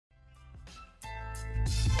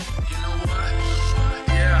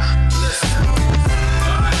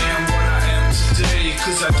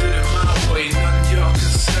cause I did it my way, nothing y'all can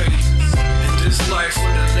say. In this life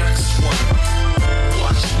or the next one,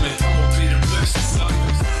 watch me, I'ma be the best of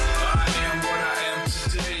life. I am what I am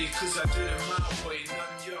today, cause I did it my way,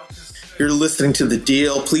 nothing y'all can say. You're listening to The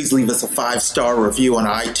Deal. Please leave us a 5-star review on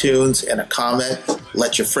iTunes and a comment.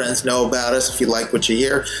 Let your friends know about us if you like what you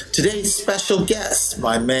hear. Today's special guest,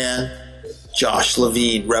 my man, Josh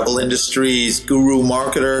Levine, Rebel Industries, guru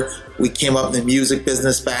marketer. We came up in the music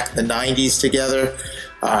business back in the 90s together.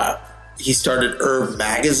 He started Urb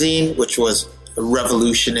magazine, which was a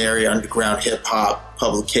revolutionary underground hip-hop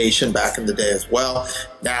publication back in the day as well.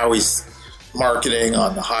 Now he's marketing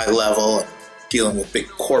on the high level, dealing with big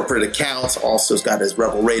corporate accounts. Also has got his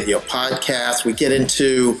Rebel Radio podcast. We get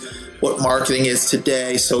into what marketing is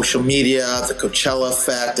today, social media, the Coachella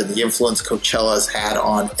Effect, and the influence Coachella has had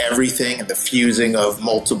on everything and the fusing of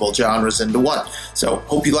multiple genres into one. So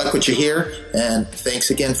hope you like what you hear, and thanks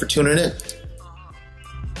again for tuning in.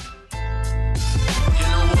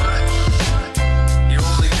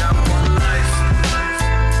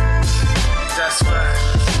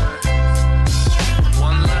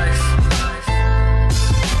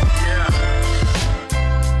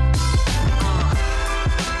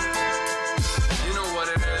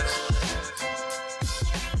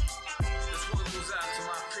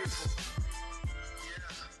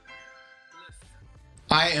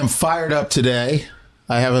 I am fired up today.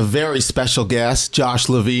 I have a very special guest, Josh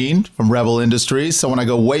Levine from Rebel Industries, someone I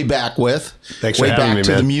go way back with. Thanks for having me,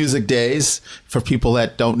 to man. the music days. For people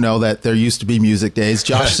that don't know that there used to be music days,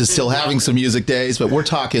 Josh is still having some music days, but we're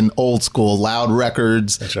talking old school, Loud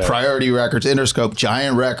Records, right. Priority Records, Interscope,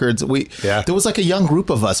 Giant Records. There was like a young group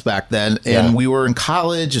of us back then, and we were in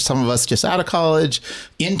college, some of us just out of college,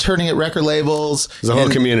 interning at record labels. It was a whole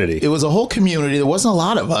community. It was a whole community. There wasn't a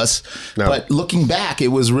lot of us, but looking back, it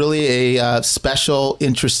was really a special,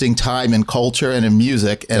 interesting time in culture and in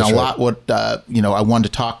music, and lot what I wanted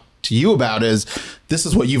to talk to you about is this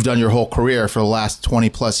is what you've done your whole career for the last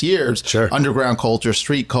 20 plus years. Underground culture,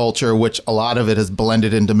 street culture, which a lot of it has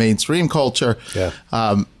blended into mainstream culture.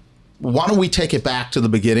 Why don't we take it back to the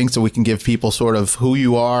beginning so we can give people sort of who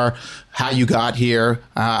you are, how you got here.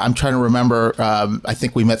 I'm trying to remember, I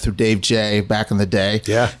think we met through Dave J back in the day.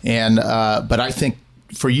 And but I think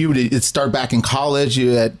for you to start back in college,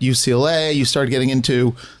 you at UCLA, you started getting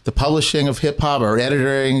into the publishing of hip hop or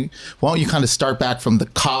editing. Why don't you kind of start back from the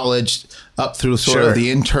college up through sort of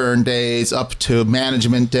the intern days up to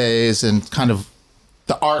management days and kind of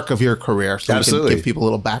the arc of your career so we can give people a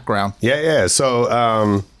little background.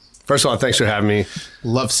 So first of all, thanks for having me.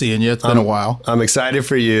 Love seeing you. It's been a while. I'm excited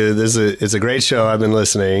for you. It's a great show. I've been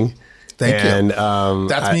listening. Thank you.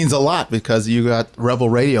 That means a lot because you got Rebel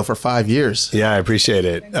Radio for 5 years. Yeah, I appreciate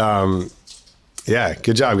it.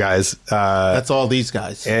 Good job, guys. That's all these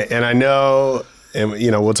guys. And I know, and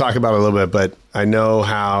we'll talk about it a little bit, but I know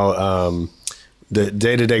how the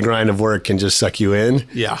day-to-day grind of work can just suck you in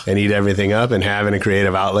and eat everything up, and having a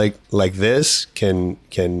creative outlet like this can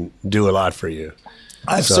do a lot for you.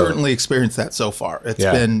 I've certainly experienced that so far. It's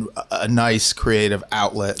been a nice creative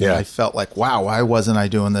outlet. And I felt like, wow, why wasn't I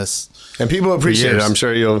doing this? And people appreciate it. I'm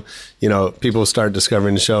sure people start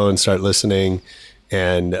discovering the show and start listening.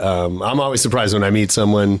 And I'm always surprised when I meet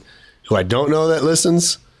someone who I don't know that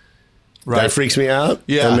listens. That freaks me out.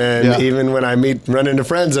 And then even when I run into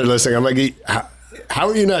friends that are listening, I'm like, how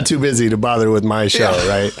are you not too busy to bother with my show,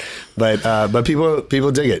 right? But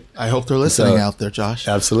people dig it. I hope they're listening out there, Josh.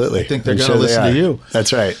 Absolutely. I think they're going to listen to you.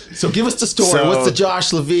 That's right. So give us the story. What's the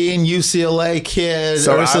Josh Levine UCLA kid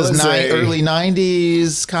versus early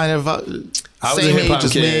 90s kind of I was a hip-hop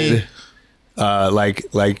kid.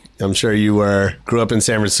 Like I'm sure you were. Grew up in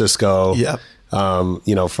San Francisco. From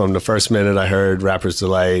the first minute I heard Rapper's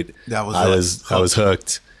Delight, I was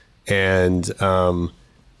hooked. And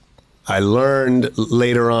I learned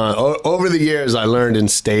later on, over the years, I learned in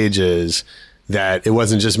stages that it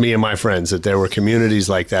wasn't just me and my friends, that there were communities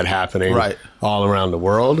like that happening all around the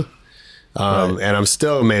world. And I'm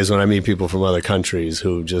still amazed when I meet people from other countries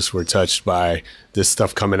who just were touched by this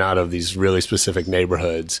stuff coming out of these really specific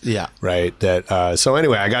neighborhoods. Right. So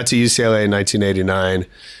anyway, I got to UCLA in 1989.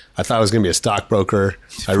 I thought I was going to be a stockbroker.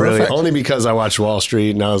 Only because I watched Wall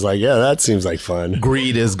Street and I was like, yeah, that seems like fun.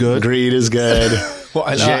 Greed is good.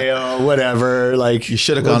 J.O., whatever. Like, you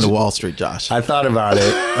should have gone to Wall Street, Josh. I thought about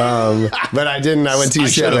it, but I didn't. I went to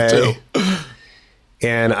UCLA,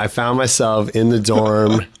 and I found myself in the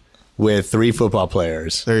dorm with 3 football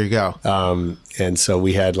players. There you go. And so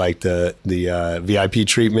we had like the VIP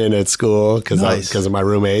treatment at school because of my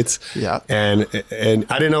roommates. Yeah. And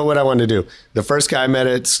I didn't know what I wanted to do. The first guy I met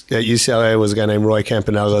at UCLA was a guy named Roy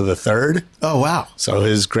Campanella III. Oh, wow. So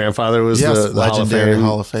his grandfather was the legendary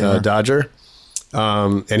Hall of Famer Dodger.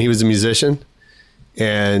 And he was a musician.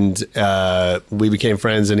 And we became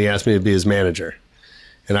friends, and he asked me to be his manager.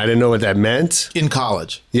 And I didn't know what that meant. In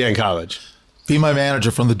college? Yeah, in college. Be my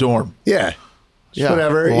manager from the dorm. Yeah.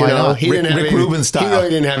 Whatever. Well, you know, he Rick Rubin style. He really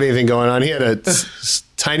didn't have anything going on. He had a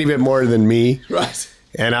tiny bit more than me. Right.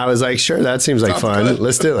 And I was like, sure, that seems like fun. Good.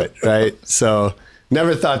 Let's do it. Right. So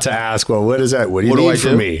never thought to ask, well, what is that? What do you need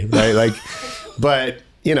from me? Right. Like, but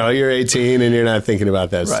you know, you're 18 and you're not thinking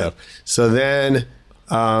about that stuff. So then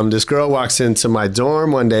this girl walks into my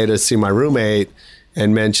dorm one day to see my roommate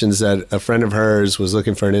and mentions that a friend of hers was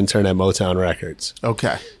looking for an intern at Motown Records.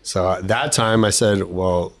 Okay. So at that time I said,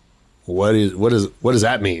 well, what does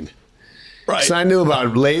that mean? Right. So I knew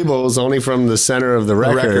about labels only from the center of the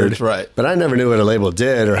record, right? But I never knew what a label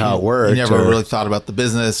did or how it worked. You never really thought about the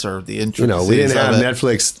business or the intricacies. You know, we didn't have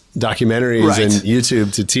Netflix documentaries and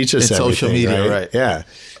YouTube to teach us everything. Social media, right? Yeah.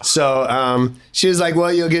 So she was like,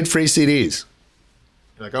 "Well, you'll get free CDs."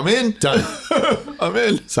 Like, I'm in. Done. I'm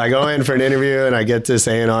in. So I go in for an interview and I get this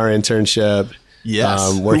A&R internship.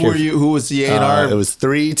 Yes. Who were you? Who was the A&R? It was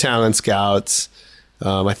 3 talent scouts.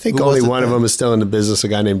 I think only one of them is still in the business. A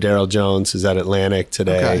guy named Daryl Jones who's at Atlantic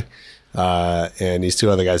today. Okay. And these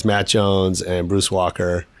 2 other guys, Matt Jones and Bruce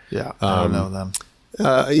Walker. Yeah, I don't know them.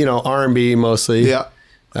 You know, R&B mostly. Yeah.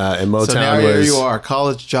 And Motown. So now here you are,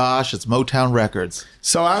 college Josh. It's Motown Records.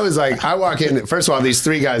 So I was like, I walk in. First of all, these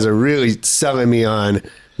 3 guys are really selling me on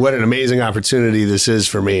what an amazing opportunity this is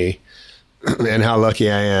for me, and how lucky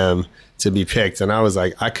I am to be picked. And I was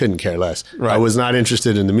like, I couldn't care less. Right. I was not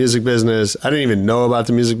interested in the music business. I didn't even know about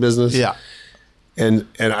the music business. Yeah. And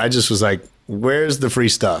I just was like, where's the free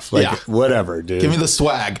stuff? Like, whatever, dude. Give me the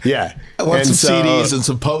swag. Yeah. I want some CDs and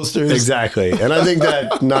some posters. Exactly. And I think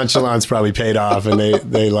that nonchalance probably paid off, and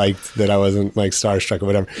they liked that I wasn't like starstruck or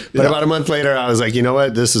whatever. But about a month later, I was like, you know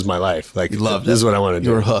what? This is my life. Like, this is what I want to do.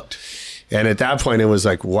 You were hooked. And at that point, it was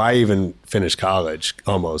like, why even finish college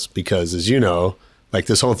almost? Because as you know, like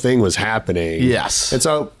this whole thing was happening. Yes. And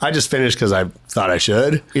so I just finished because I thought I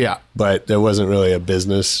should. Yeah. But there wasn't really a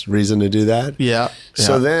business reason to do that. Yeah.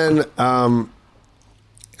 So then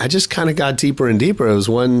I just kind of got deeper and deeper. It was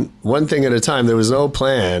one thing at a time. There was no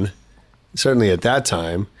plan, certainly at that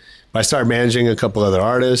time. But I started managing a couple other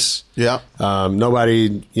artists. Yeah.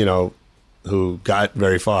 Nobody, you know, who got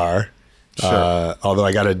very far. Sure. Although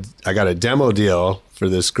I got a demo deal for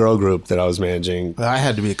this girl group that I was managing. That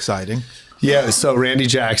had to be exciting. Yeah, so Randy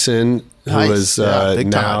Jackson, who was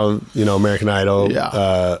now, you know, American Idol,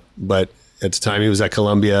 but at the time he was at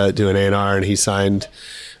Columbia doing A&R, and he signed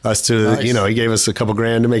us to, you know, he gave us a couple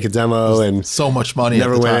grand to make a demo, and so much money.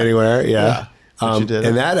 Never went anywhere. Yeah. And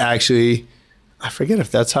that actually, I forget if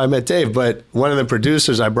that's how I met Dave, but one of the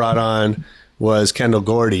producers I brought on was Kendall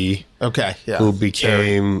Gordy. Okay. Yeah. Who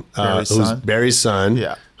became who's Barry's son.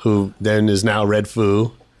 Yeah. Who then is now Red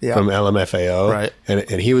Foo. Yeah. From LMFAO, right?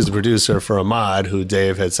 And he was the producer for Ahmad, who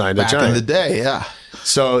Dave had signed at Giant. Back in the day, yeah.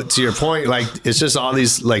 So to your point, like it's just all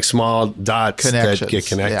these like small dots that get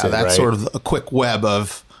connected. Yeah, that's sort of a quick web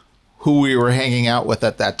of who we were hanging out with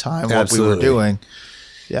at that time, what we were doing.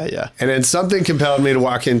 Yeah, yeah. And then something compelled me to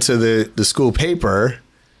walk into the school paper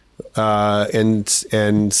and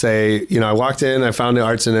say, you know, I walked in, I found the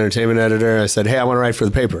arts and entertainment editor. I said, hey, I want to write for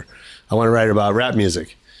the paper. I want to write about rap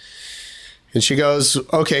music. And she goes,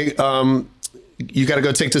 okay, you got to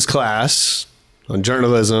go take this class on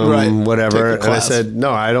journalism, whatever. And I said,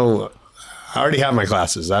 no, I don't. I already have my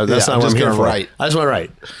classes. That's not what I'm here for. I just want to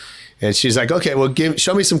write. And she's like, okay, well,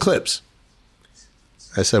 show me some clips.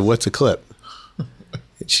 I said, what's a clip?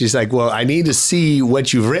 She's like, well, I need to see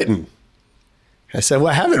what you've written. I said, well,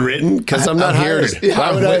 I haven't written because I'm not hired. Yeah,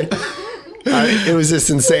 why would I? It was just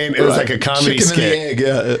insane. It was like a comedy skit. Chicken and the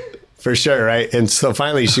egg, yeah. For sure, right? And so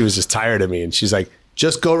finally she was just tired of me, and she's like,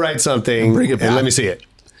 just go write something and let me see it.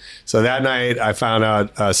 So that night I found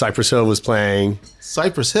out Cypress Hill was playing.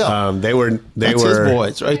 Cypress Hill? They were his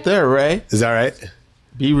boys right there, Ray. Is that right?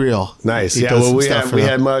 Be Real. Nice. Yeah, well, we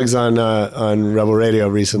had Muggs on Rebel Radio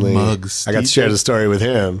recently. Muggs. I got to share the story with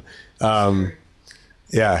him.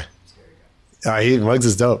 Yeah. Muggs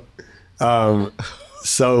is dope. So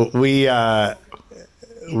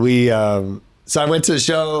so I went to the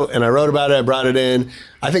show and I wrote about it. I brought it in.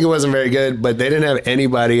 I think it wasn't very good, but they didn't have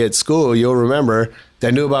anybody at school, you'll remember,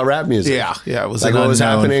 that knew about rap music. Yeah, yeah. It was like what was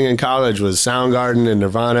happening in college was Soundgarden and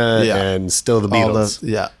Nirvana and still the Beatles.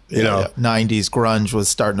 You know, 90s grunge was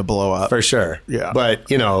starting to blow up. For sure. Yeah.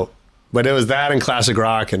 But, you know, but it was that and classic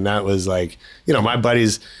rock, and that was like, you know, my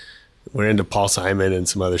buddies were into Paul Simon and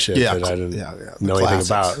some other shit that I didn't know anything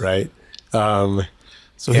about, right?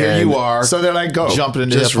 So here you are. So they're like, go, jumping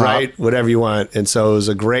into just write whatever you want. And so it was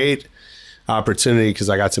a great opportunity because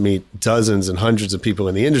I got to meet dozens and hundreds of people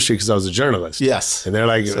in the industry because I was a journalist. Yes. And they're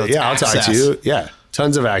like, so I'll talk to you. Yeah.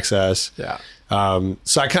 Tons of access. Yeah.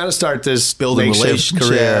 So I kind of start this building relationships,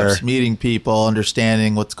 career, meeting people,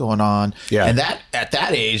 understanding what's going on. Yeah. And that at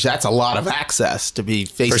that age, that's a lot of access to be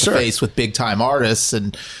face to face with big time artists.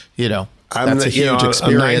 And, you know, that's a huge experience.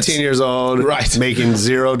 I'm 19 years old, right, making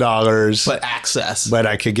 $0, but access. But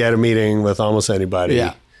I could get a meeting with almost anybody.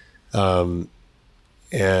 Yeah.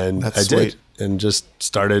 And I did, and just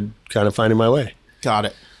started kind of finding my way. Got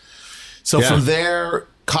it. So from there,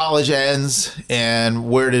 college ends, and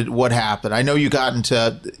what happened? I know you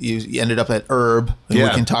ended up at Urb, and we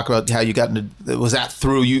can talk about how you got into. Was that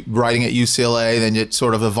through you writing at UCLA? Then it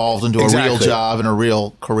sort of evolved into a real job and a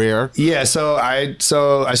real career. Yeah. So I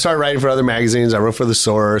started writing for other magazines. I wrote for The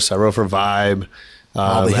Source. I wrote for Vibe.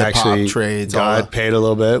 All the hip hop trades. Got paid a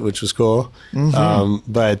little bit, which was cool. Mm-hmm.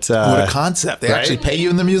 But what a concept! They actually pay you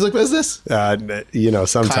in the music business. You know,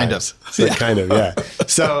 sometimes kind of. So, kind of, yeah.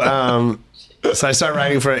 So. So I started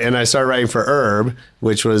writing for Urb,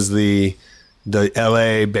 which was the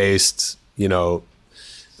LA based, most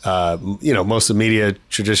of the media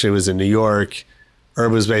traditionally was in New York.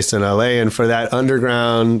 Urb was based in LA, and for that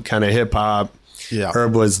underground kind of hip hop,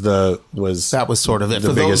 Urb was sort of it.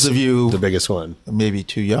 For those of you, the biggest one, maybe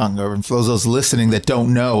too young, or for those listening that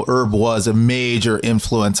don't know, Urb was a major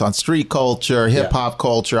influence on street culture, hip hop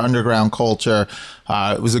culture, underground culture.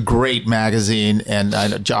 It was a great magazine, and I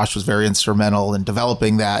know Josh was very instrumental in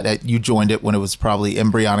developing that. You joined it when it was probably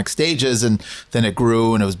embryonic stages, and then it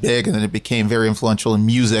grew and it was big, and then it became very influential in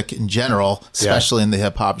music in general, especially in the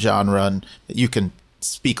hip hop genre. And you can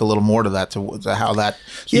speak a little more to that, to how that.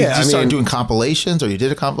 You started doing compilations, or you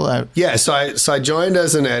did a compilation? Yeah, so I joined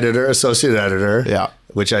as an editor, associate editor. Yeah,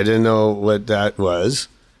 which I didn't know what that was,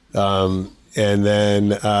 and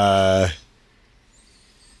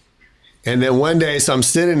then one day, so I'm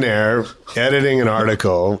sitting there editing an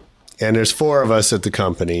article, and there's 4 of us at the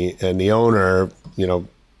company, and the owner,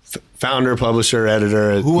 founder, publisher,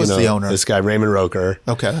 editor. Who was the owner? This guy, Raymond Roker.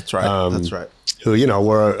 Okay, that's right. That's right. Who,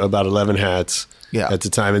 wore about 11 hats at the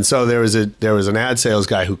time. And so there was an ad sales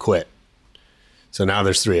guy who quit. So now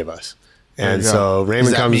there's 3 of us. And so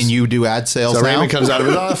Raymond comes. Does that mean you do ad sales now? So Raymond comes out of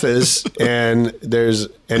his office, and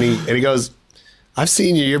he goes, "I've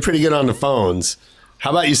seen you. You're pretty good on the phones. How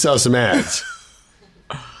about you sell some ads?"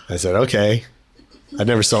 I said, okay. I'd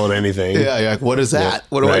never sold anything. Yeah, you're like, what is that?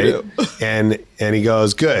 What do I do? And he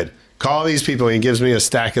goes, good. Call these people. And he gives me a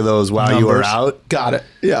stack of those while you were out. Got it.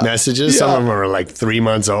 Yeah. Messages. Some of them are like 3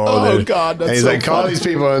 months old. Oh, God. That's and he's so like, call these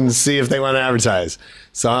people and see if they want to advertise.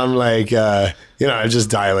 So I'm like, I'm just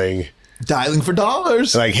dialing for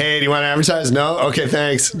dollars. Like, hey, do you want to advertise? No? Okay,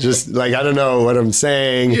 thanks. Just like, I don't know what I'm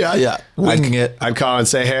saying. Yeah. Winging it. I'd call and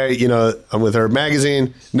say, hey, I'm with Urb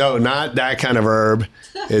Magazine. No, not that kind of Urb.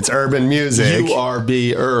 It's urban music.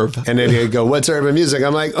 URB Urb. And then he'd go, what's urban music?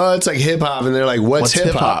 I'm like, oh, it's like hip hop. And they're like, what's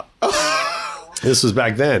hip hop? This was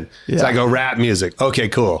back then. Yeah. So I go, rap music. Okay,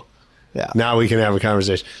 cool. Yeah. Now we can have a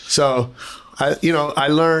conversation. So, I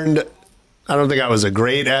learned. I don't think I was a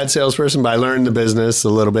great ad salesperson, but I learned the business a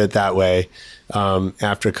little bit that way.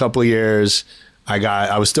 After a couple of years,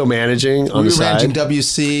 I was still managing on the side. You were managing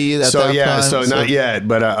WC at that time? So not yet,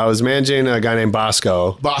 but I was managing a guy named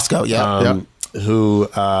Bosco. Who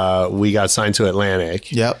we got signed to Atlantic.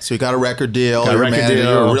 Yep. So you got a record deal.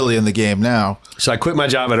 You're really in the game now. So I quit my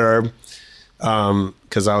job at Urb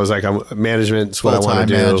because I was like, management's what I want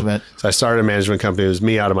to do. Management. So I started a management company. It was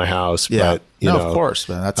me out of my house. Yeah. But, of course,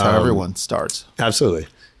 man. That's how everyone starts. Absolutely.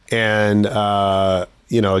 And,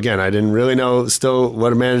 again, I didn't really know still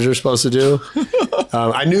what a manager's supposed to do.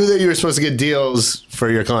 I knew that you were supposed to get deals for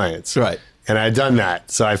your clients. Right. And I'd done that.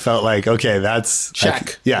 So I felt like, okay, that's...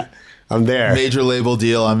 Check. I'm there. Major label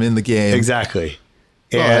deal. I'm in the game. Exactly.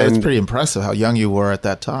 And it's pretty impressive how young you were at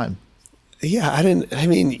that time. Yeah.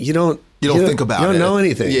 You don't think about it. You don't know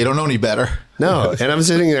anything. Yeah, you don't know any better. No. And I'm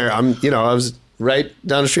sitting there. I was right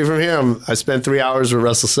down the street from here. I spent 3 hours with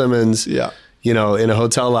Russell Simmons. Yeah. In a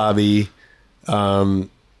hotel lobby,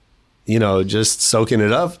 just soaking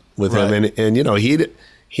it up with him. And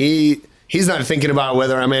he's not thinking about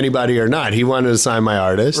whether I'm anybody or not. He wanted to sign my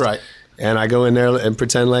artist. Right. And I go in there and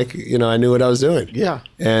pretend like, I knew what I was doing. Yeah.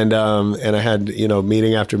 And I had,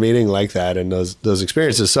 meeting after meeting like that and those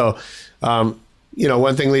experiences. So,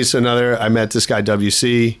 one thing leads to another. I met this guy,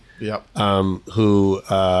 WC, who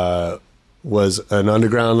was an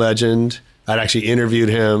underground legend. I'd actually interviewed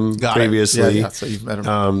him previously. Yeah, so you've met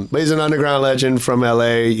him. But he's an underground legend from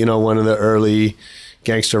LA, one of the early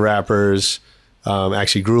gangster rappers.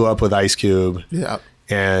 Actually grew up with Ice Cube. Yeah.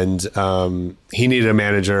 And he needed a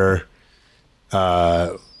manager,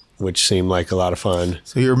 which seemed like a lot of fun.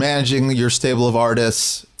 So you're managing your stable of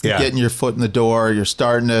artists, getting your foot in the door. You're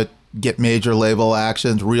starting to get major label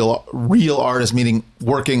actions, real artists, meaning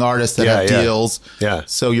working artists that have deals. Yeah.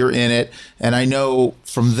 So you're in it. And I know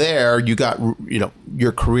from there, you got,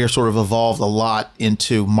 your career sort of evolved a lot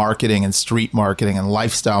into marketing and street marketing and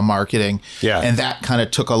lifestyle marketing. Yeah. And that kind of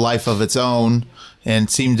took a life of its own and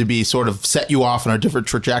seemed to be sort of set you off on a different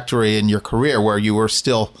trajectory in your career where you were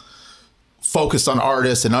still focused on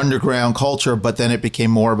artists and underground culture, but then it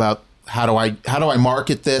became more about how do I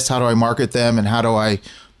market this? How do I market them? And how do I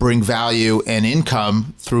bring value and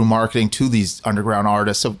income through marketing to these underground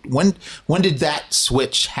artists? So when did that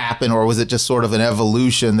switch happen, or was it just sort of an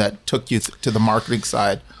evolution that took you to the marketing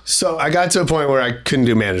side? So I got to a point where I couldn't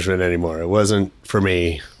do management anymore. It wasn't for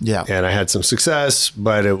me. Yeah. And I had some success,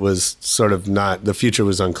 but it was sort of not, the future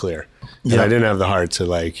was unclear. And I didn't have the heart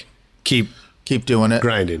to keep doing it,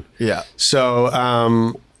 grinding. Yeah.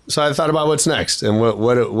 So, so I thought about what's next and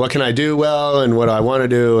what can I do well and what do I want to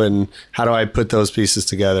do and how do I put those pieces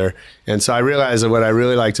together? And so I realized that what I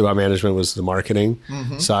really liked about management was the marketing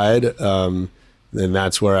side. And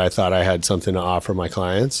that's where I thought I had something to offer my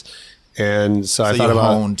clients. And so I thought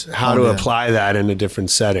about how to apply that in a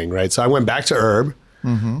different setting, right? So I went back to Urb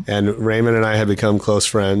and Raymond and I had become close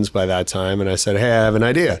friends by that time. And I said, hey, I have an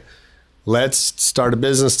idea. Let's start a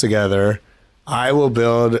business together. I will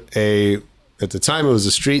build at the time it was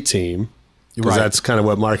a street team, because that's kind of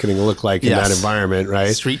what marketing looked like in that environment,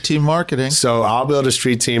 right? Street team marketing. So I'll build a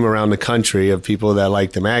street team around the country of people that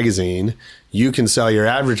like the magazine. You can sell your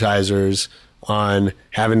advertisers on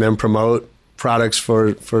having them promote products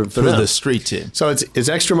for the street team. So it's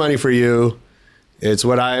extra money for you. It's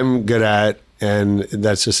what I'm good at, and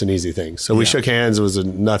that's just an easy thing. So we shook hands. It was a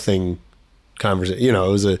nothing conversation. It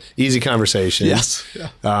was an easy conversation. Yes. Yeah.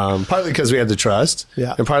 Partly because we had the trust,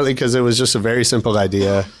 and partly because it was just a very simple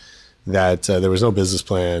idea that there was no business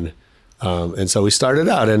plan, and so we started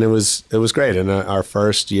out, and it was great. And our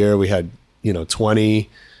first year, we had 20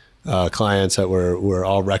 clients that were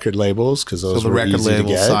all record labels, because those were easy to get. So the record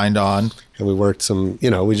labels signed on, and we worked some.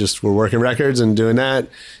 We just were working records and doing that,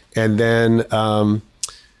 and then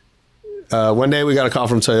one day we got a call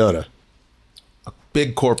from Toyota.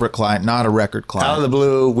 Big corporate client, not a record client. Out of the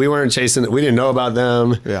blue, we weren't chasing it. We didn't know about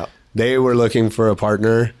them. Yeah. They were looking for a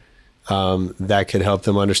partner that could help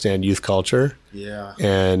them understand youth culture. Yeah.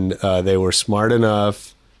 And they were smart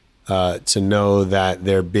enough to know that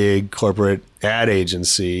their big corporate ad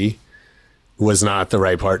agency was not the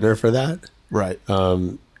right partner for that. Right.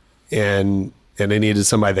 And they needed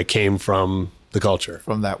somebody that came from the culture.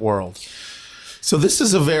 From that world. So this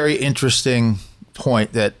is a very interesting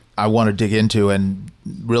point that I want to dig into, and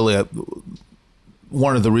really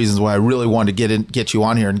one of the reasons why I really wanted to get you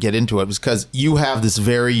on here and get into it was because you have this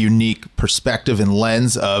very unique perspective and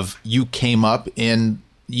lens of you came up in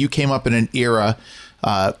an era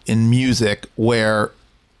in music where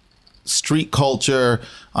street culture,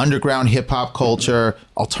 underground hip hop culture,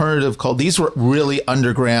 alternative culture, these were really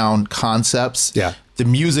underground concepts. Yeah. The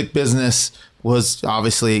music business was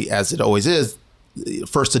obviously, as it always is,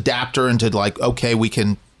 first adapter into okay, we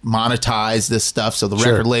can monetize this stuff. So the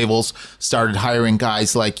record labels started hiring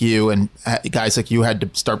guys like you, and guys like you had to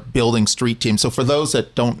start building street teams. So for those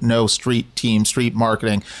that don't know street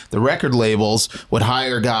marketing, the record labels would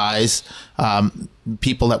hire guys,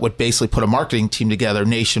 people that would basically put a marketing team together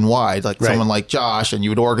nationwide, someone like Josh, and you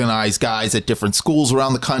would organize guys at different schools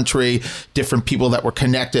around the country, different people that were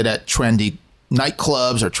connected at trendy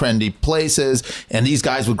nightclubs or trendy places, and these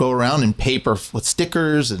guys would go around in paper with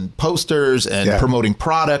stickers and posters and promoting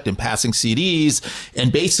product and passing CDs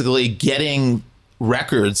and basically getting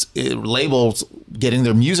records, labels, getting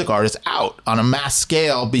their music artists out on a mass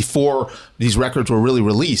scale before these records were really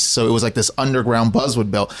released. So it was like this underground buzz would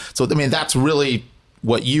build. So I mean, that's really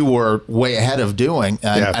what you were way ahead of doing,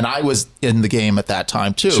 and I was in the game at that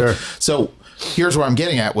time too. Sure. So here's where I'm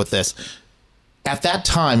getting at with this. at that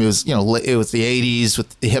time, it was, it was the 80s.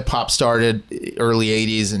 With hip hop started early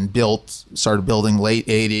 80s and started building late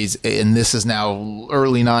 80s. And this is now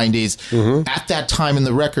early 90s. Mm-hmm. At that time in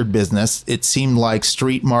the record business, it seemed like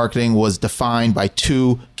street marketing was defined by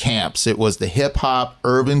two camps. It was the hip hop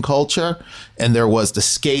urban culture, and there was the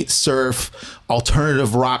skate surf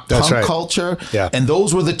alternative rock punk culture. Yeah. And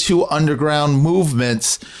those were the two underground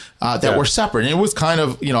movements that were separate. And it was kind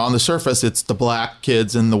of, on the surface, it's the black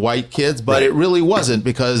kids and the white kids, but it really wasn't,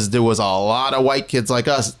 because there was a lot of white kids like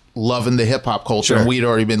us loving the hip hop culture, and we'd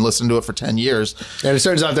already been listening to it for 10 years. And it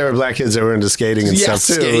turns out there were black kids that were into skating and stuff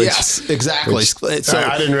too. Yes, exactly. So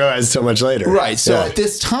I didn't realize so much later. Right. So at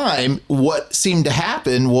this time, what seemed to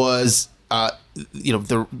happen was,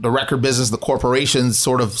 the record business, the corporations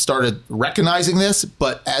sort of started recognizing this,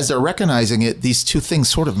 but as they're recognizing it, these two things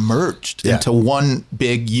sort of merged into one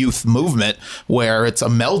big youth movement where it's a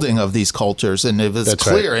melding of these cultures, and it was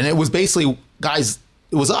clear. And it was basically, guys,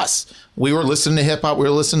 it was us. We were listening to hip hop, we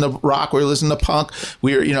were listening to rock, we were listening to punk.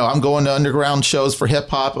 We were, I'm going to underground shows for hip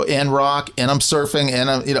hop and rock, and I'm surfing, and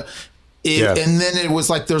I'm, and then it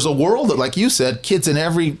was like, there's a world that, like you said, kids in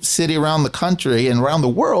every city around the country and around the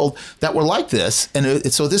world that were like this.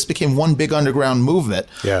 And so this became one big underground movement.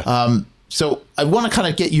 Yeah. So I want to kind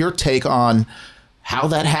of get your take on how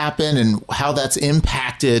that happened and how that's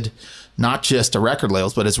impacted not just the record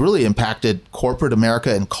labels, but it's really impacted corporate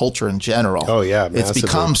America and culture in general. Oh yeah.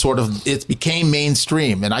 Massively. It became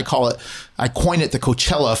mainstream, and I coin it the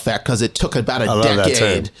Coachella Effect, because it took about a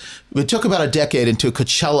decade. It took about a decade until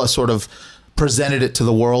Coachella sort of presented it to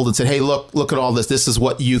the world and said, hey, look at all this. This is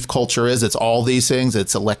what youth culture is. It's all these things.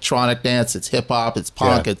 It's electronic dance, it's hip hop, it's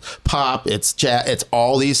punk, it's pop, it's jazz, it's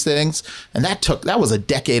all these things. And that was a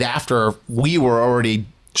decade after we were already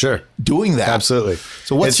doing that. Absolutely.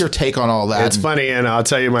 So what's your take on all that? It's funny, and I'll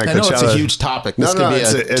tell you my Coachella. I know it's a huge topic. This could be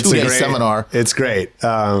a 2-day seminar. It's great.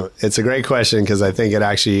 It's a great question, because I think it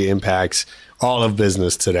actually impacts all of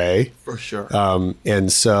business today. For sure. And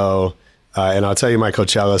so, and I'll tell you my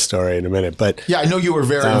Coachella story in a minute. But yeah, I know you were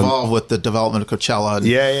very involved with the development of Coachella.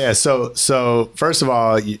 Yeah. So first of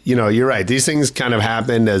all, you're right. These things kind of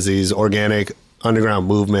happened as these organic underground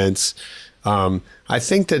movements. I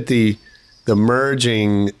think that the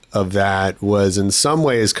merging of that was in some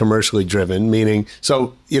ways commercially driven, meaning,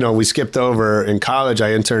 we skipped over in college.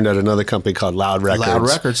 I interned at another company called Loud Records. Loud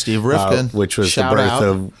Records, Steve Rifkin. Which was the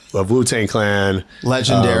birth of Wu-Tang Clan.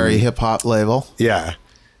 Legendary hip hop label. Yeah.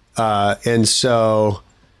 And so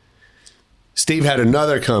Steve had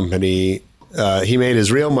another company. He made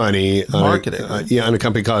his real money marketing. On a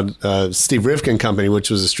company called Steve Rifkin Company, which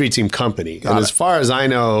was a street team company. As far as I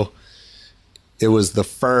know, it was the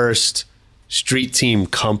first street team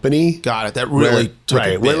company. Got it. That really took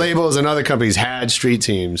it big. Where labels and other companies had street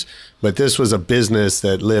teams, but this was a business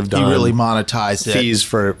that lived on. He really monetized fees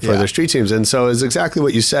for their street teams. And so it's exactly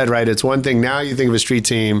what you said, right? It's one thing now you think of a street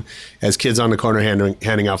team as kids on the corner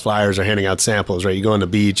handing out flyers or handing out samples, right? You go on the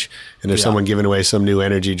beach and there's someone giving away some new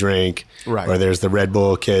energy drink, right? Or there's the Red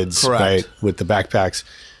Bull kids, right, with the backpacks.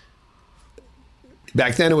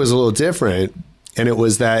 Back then it was a little different. And it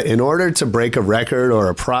was that in order to break a record or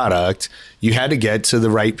a product, you had to get to the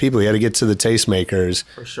right people. You had to get to the tastemakers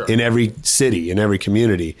in every city, in every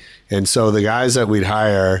community. And so the guys that we'd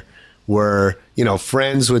hire were,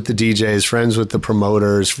 friends with the DJs, friends with the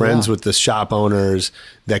promoters, friends with the shop owners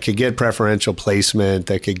that could get preferential placement,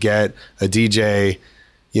 that could get a DJ,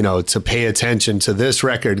 to pay attention to this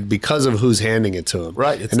record because of who's handing it to them.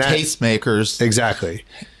 Right. It's tastemakers. Exactly.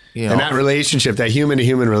 And that relationship, that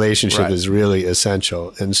human-to-human relationship is really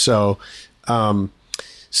essential. And so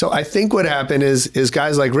I think what happened is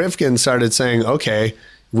guys like Rifkin started saying, okay,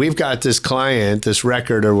 we've got this client, this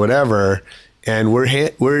record or whatever, and we're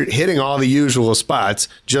hitting all the usual spots,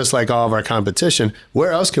 just like all of our competition.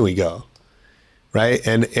 Where else can we go? Right.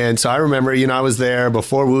 And so I remember, I was there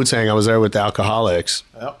before Wu-Tang, I was there with the Alcoholics.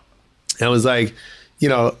 Yep. And I was like,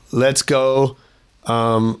 let's go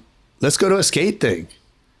to a skate thing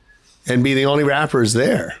and be the only rappers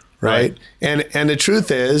there. Right. And the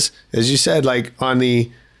truth is, as you said, like on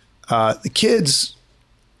the kids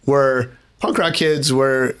were, punk rock kids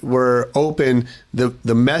were open.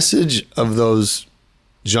 The message of those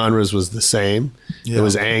genres was the same. Yeah. It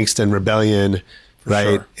was angst and rebellion,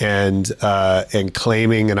 right? Sure. And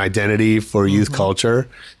claiming an identity for youth culture.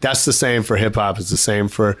 That's the same for hip hop. It's the same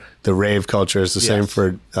for the rave culture. It's the same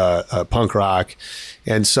for punk rock.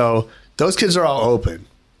 And so those kids are all open,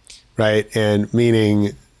 right? And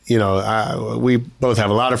meaning, we both have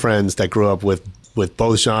a lot of friends that grew up with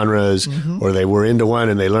both genres, or they were into one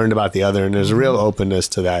and they learned about the other. And there's a real openness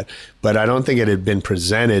to that. But I don't think it had been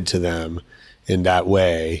presented to them in that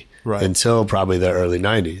way. until probably the early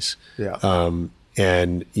 90s. Yeah.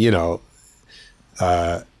 And, you know,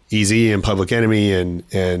 Eazy and Public Enemy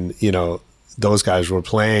and, you know, those guys were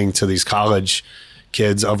playing to these college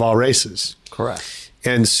kids of all races. Correct.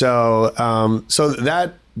 And so,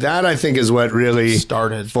 that I think is what really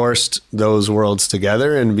forced those worlds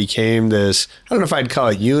together and became this, I don't know if I'd call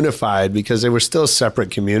it unified because they were still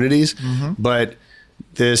separate communities, but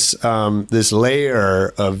this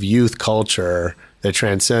layer of youth culture that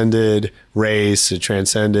transcended race, it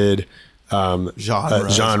transcended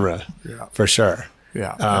genre for sure.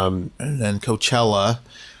 Yeah. And then Coachella.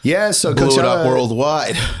 Yeah. So blew Coachella it up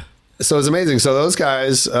worldwide. So it's amazing. So those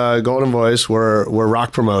guys, Golden Voice, were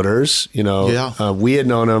rock promoters. You know, we had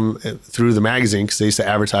known them through the magazine because they used to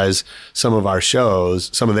advertise some of their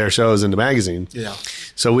shows in the magazine. Yeah.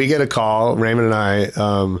 So we get a call, Raymond and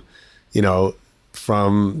I, you know,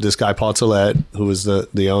 from this guy Paul Tillett, who was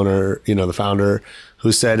the owner, you know, the founder,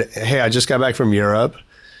 who said, "Hey, I just got back from Europe,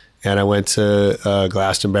 and I went to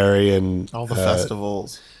Glastonbury and all the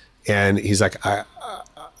festivals." And he's like,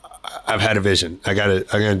 I've had a vision. I'm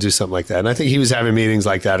gonna do something like that. And I think he was having meetings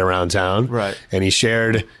like that around town. Right. And he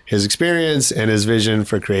shared his experience and his vision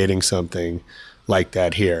for creating something like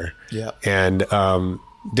that here. Yeah. And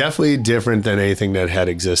definitely different than anything that had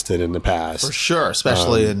existed in the past. For sure,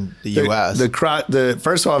 especially in the US.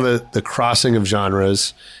 First of all, the crossing of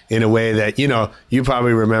genres in a way that, you know, you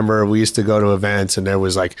probably remember we used to go to events and there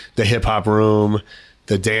was like the hip hop room,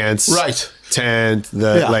 the dance tent,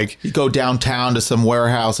 like you go downtown to some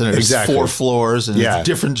warehouse and there's 4 floors and it's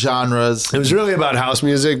different genres. It was really about house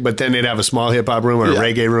music, but then they'd have a small hip hop room or a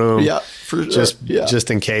reggae room,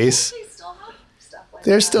 just in case.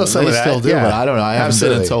 There's still some of that. They still do, but I don't know. I haven't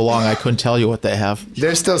been in so long. I couldn't tell you what they have.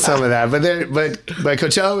 There's still some of that, but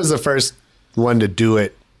Coachella was the first one to do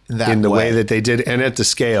it in the way that they did and at the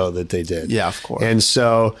scale that they did. Yeah, of course. And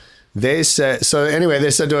so they said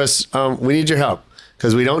to us, we need your help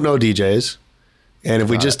because we don't know DJs. And if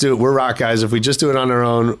we just do it, we're rock guys. If we just do it on our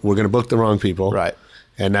own, we're going to book the wrong people. Right.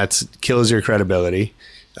 And that kills your credibility.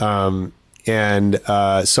 So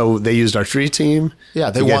they used our street team. Yeah,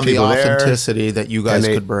 they want the authenticity that you guys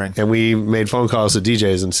could bring. And we made phone calls to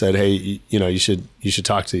DJs and said, hey, you know, you should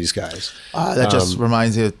talk to these guys. That just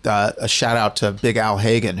reminds me of a shout out to Big Al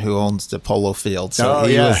Hagen, who owns the polo field. So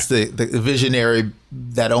he was the visionary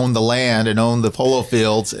that owned the land and owned the polo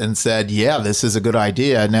fields and said, yeah, this is a good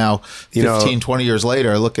idea. Now, 20 years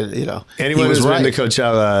later, look at, you know. Anyone who's been to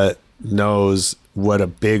Coachella knows what a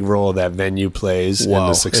big role that venue plays in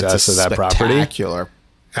the success of that property. Spectacular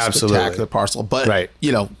parcel. But,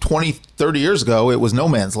 you know, 20, 30 years ago, it was no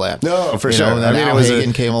man's land. No, for sure. And then Al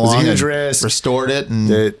Hagen came along and restored it.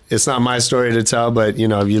 And it's not my story to tell, but, you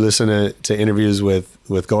know, if you listen to interviews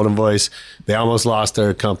with Golden Voice, they almost lost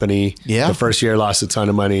their company. Yeah. The first year lost a ton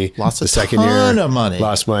of money. The second year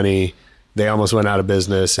lost money. They almost went out of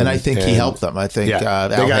business. And I think he helped them. I think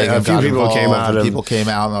a few people came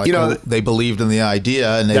out. And like, you know, they believed in the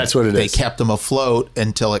idea and they kept them afloat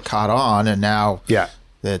until it caught on. And now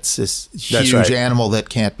it's this huge animal that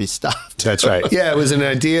can't be stopped. That's right. Yeah, it was an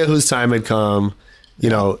idea whose time had come. You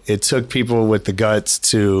know, it took people with the guts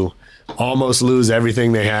to almost lose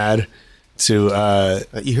everything they had to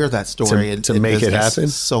you hear that story to make it happen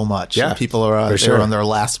so much. Yeah, people are they're on their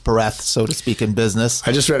last breath, so to speak, in business.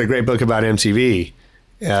 I just read a great book about MTV.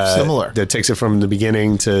 Similar. That takes it from the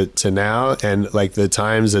beginning to now, and like the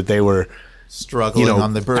times that they were struggling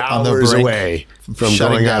on the brink away from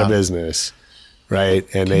going out of business. Right.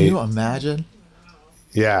 And Can you imagine?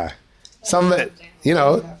 Yeah. Some of it, you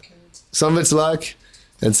know, some of it's luck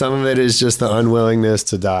and some of it is just the unwillingness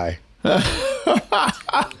to die.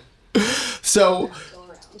 So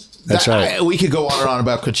that's right. We could go on and on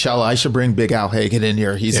about Coachella. I should bring Big Al Hagen in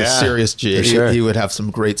here. He's a serious G. Sure. He would have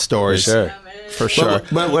some great stories. For sure.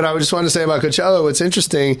 But what I just want to say about Coachella, what's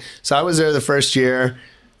interesting, so I was there the first year.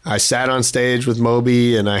 I sat on stage with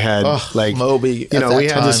Moby and I had Moby. You know, we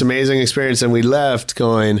had this amazing experience and we left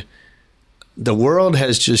going, the world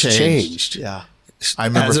has just changed. Yeah. I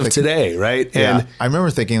remember today, right? Yeah. And I remember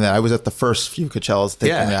thinking that. I was at the first few Coachellas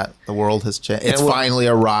thinking that the world has changed. It's finally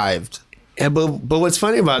arrived. And but what's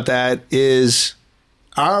funny about that is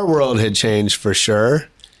our world had changed for sure,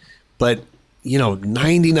 but you know,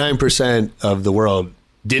 99% of the world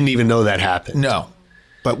didn't even know that happened. No.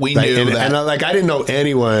 But we knew that. And like, I didn't know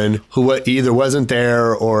anyone who either wasn't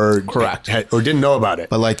there or or didn't know about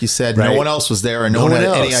it. But like you said, no one else was there and no one had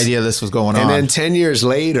any idea this was going on. And then 10 years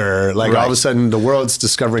later, like all of a sudden the world's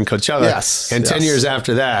discovering Coachella. Yes. And 10 years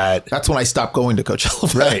after that. That's when I stopped going to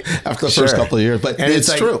Coachella. Right. After the first couple of years. But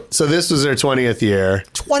it's true. So this was their 20th year.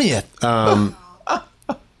 20th.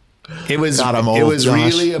 It was God, I'm old, it was Josh.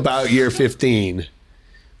 really about year 15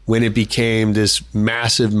 when it became this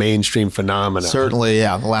massive mainstream phenomenon. Certainly,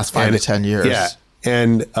 yeah, the last 5 to 10 years. Yeah.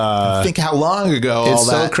 And think how long ago all it's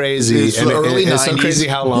so that. crazy. It's the early 90s, it's so crazy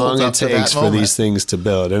how long it takes for these things to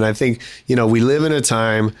build. And I think, we live in a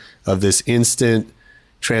time of this instant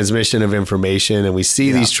transmission of information, and we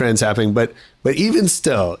see these trends happening. But even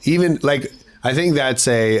still, I think that's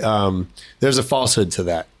there's a falsehood to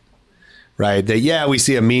that. Right. That, we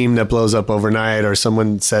see a meme that blows up overnight, or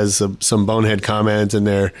someone says some bonehead comment and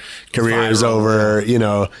their career is over,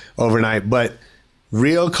 overnight. But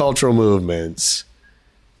real cultural movements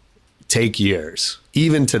take years,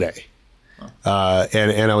 even today.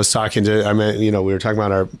 And I was talking to, we were talking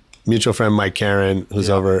about our mutual friend, Mike Caron, who's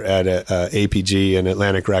over at APG and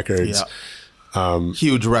Atlantic Records.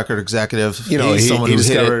 Huge record executive. He's someone he who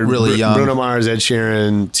discovered really young. Bruno Mars, Ed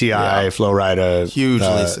Sheeran, T.I., Flo Rida.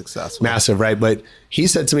 Hugely successful. Massive, right? But he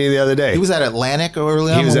said to me the other day. He was at Atlantic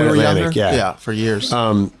early on. He was at Atlantic, Yeah, for years.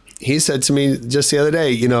 He said to me just the other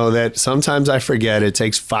day, that sometimes I forget it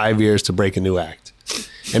takes 5 years to break a new act.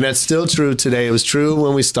 And that's still true today. It was true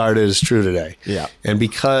when we started. It's true today. Yeah. And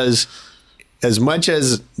because as much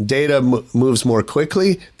as data moves more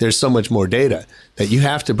quickly, there's so much more data that you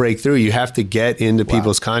have to break through. You have to get into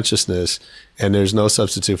people's consciousness, and there's no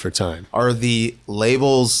substitute for time. Are the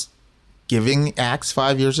labels giving acts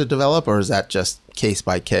 5 years to develop, or is that just case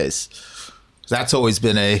by case? That's always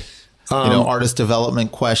been a artist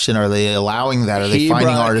development question. Are they allowing that? Are they finding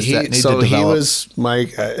artists that need to develop? So he was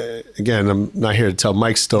Mike. Again, I'm not here to tell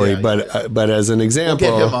Mike's story, but as an example,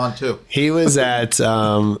 we'll get him on too. He was at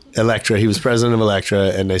Elektra. He was president of Elektra,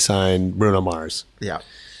 and they signed Bruno Mars. Yeah.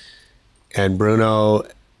 And Bruno,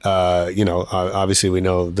 obviously we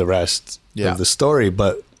know the rest of the story,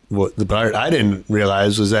 but what the part I didn't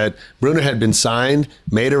realize was that Bruno had been signed,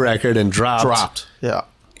 made a record, and dropped. Yeah.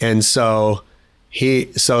 And so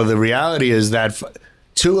the reality is that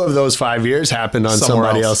 2 of those 5 years happened on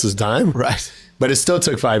somebody else's dime. Right. But it still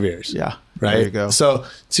took 5 years. Yeah. Right. There you go. So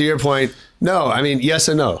to your point, no, yes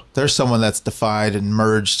and no. There's someone that's defied and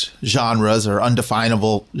merged genres or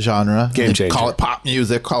undefinable genre. Game changer. Call it pop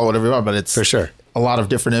music, call it whatever you want, but it's for sure a lot of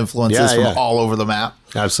different influences from all over the map.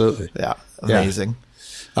 Absolutely. Yeah. Amazing.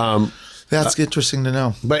 That's interesting to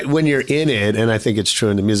know. But when you're in it, and I think it's true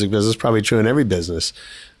in the music business, probably true in every business,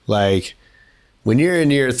 like when you're in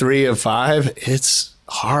year 3 of 5, it's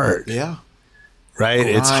hard. Yeah. Right?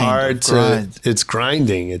 It's hard it's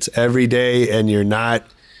grinding. It's every day, and you're not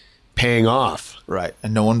paying off. Right.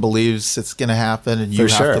 And no one believes it's going to happen, and you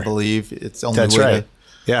have to believe it's the only way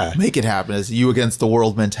to make it happen is you against the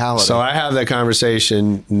world mentality. So I have that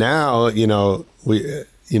conversation now.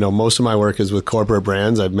 Most of my work is with corporate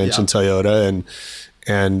brands. I've mentioned Toyota,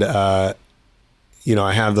 and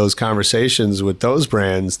I have those conversations with those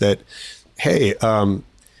brands that, hey,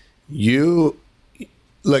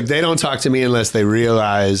 look, they don't talk to me unless they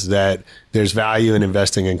realize that there's value in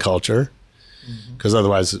investing in culture, because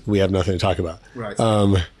otherwise we have nothing to talk about. Right.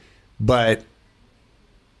 But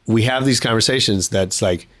we have these conversations that's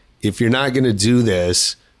like, if you're not going to do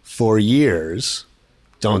this for years,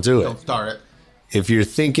 don't do it. Don't start it. If you're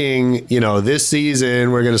thinking, this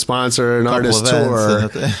season we're going to sponsor an artist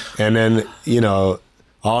tour, and then,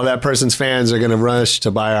 all that person's fans are going to rush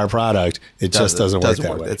to buy our product, it just doesn't work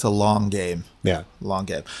that way. It's a long game. Yeah. Long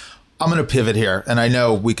game. I'm going to pivot here. And I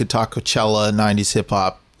know we could talk Coachella, 90s hip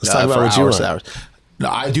hop. Let's talk about what you want. No,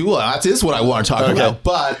 I do. That is what I want to talk about.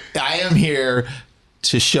 But I am here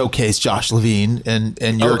to showcase Josh Levine and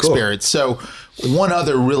your experience. So one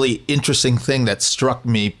other really interesting thing that struck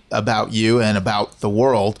me about you and about the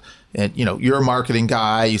world, and you're a marketing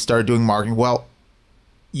guy, you started doing marketing. Well,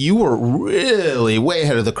 you were really way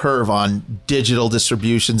ahead of the curve on digital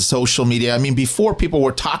distribution, social media. I mean, before people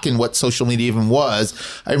were talking what social media even was,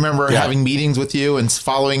 I remember having meetings with you and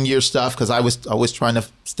following your stuff because I was always trying to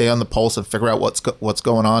stay on the pulse and figure out what's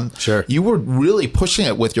going on. Sure. You were really pushing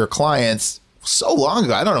it with your clients so long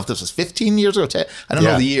ago. I don't know if this was 15 years ago. I don't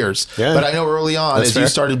know the years, but I know early on as you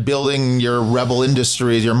started building your Rebel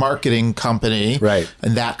Industries, your marketing company, right,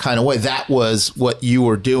 and that kind of way, that was what you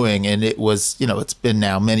were doing. And it was, it's been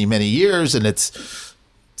now many, many years, and it's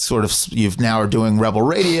sort of, you've now are doing Rebel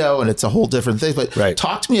Radio, and it's a whole different thing. But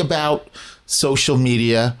talk to me about social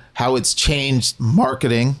media, how it's changed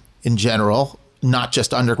marketing in general, not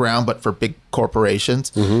just underground, but for big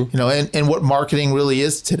corporations, and what marketing really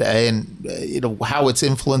is today, and how it's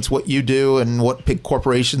influenced what you do and what big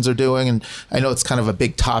corporations are doing. And I know it's kind of a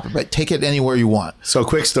big topic, but take it anywhere you want. So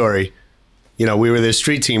quick story, we were this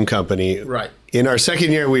street team company. Right. In our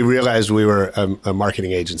second year, we realized we were a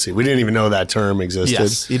marketing agency. We didn't even know that term existed.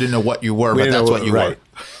 Yes, you didn't know what you were, but that's what you were.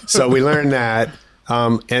 So we learned that.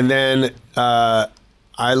 And then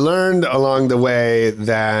I learned along the way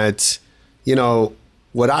that, you know,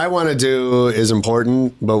 what I want to do is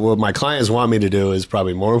important, but what my clients want me to do is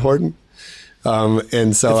probably more important.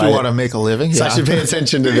 And so if you want to make a living, so I should pay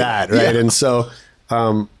attention to that, right? And so,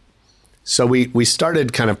 so we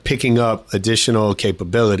started kind of picking up additional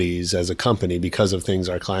capabilities as a company because of things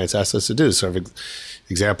our clients asked us to do. So, for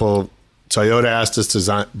example, Toyota asked us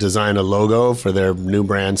to design a logo for their new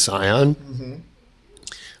brand, Scion. Mm-hmm.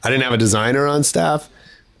 I didn't have a designer on staff,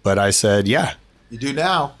 but I said, yeah. You do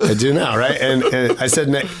now. I do now, right? And I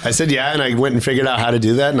said, yeah, and I went and figured out how to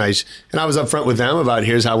do that, and I was upfront with them about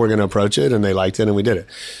here's how we're going to approach it, and they liked it, and we did it.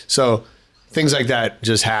 So things like that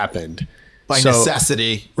just happened. By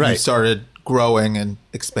necessity, right. You started growing and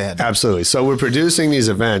expanding. Absolutely. So we're producing these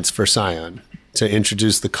events for Scion to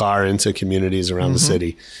introduce the car into communities around the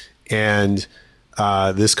city. And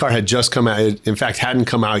this car had just come out. It, in fact, hadn't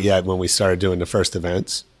come out yet when we started doing the first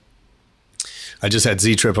events. I just had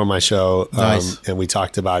Z-Trip on my show, and we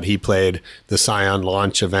talked about, he played the Scion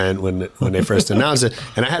launch event when they first announced it.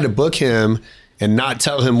 And I had to book him and not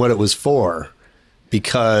tell him what it was for,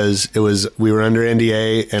 because we were under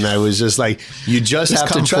NDA, and I was just like, you just have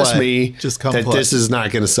to trust me that this is not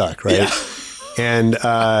going to suck, right? Yeah. And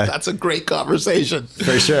that's a great conversation.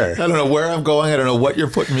 For sure. I don't know where I'm going. I don't know what you're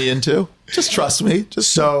putting me into. Just trust me.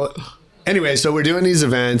 So anyway, so we're doing these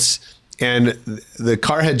events, and the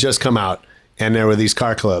car had just come out, and there were these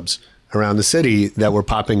car clubs around the city that were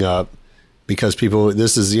popping up because people,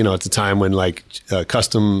 this is, you know, at the time when like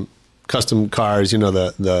custom cars, you know,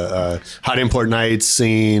 the hot import nights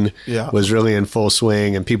scene was really in full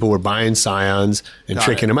swing, and people were buying Scions and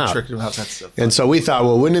tricking them out. That's so and so we thought,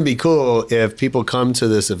 well, wouldn't it be cool if people come to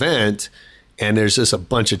this event and there's just a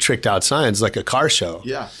bunch of tricked out Scions, like a car show?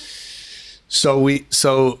 Yeah. So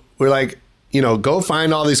we're like, you know, go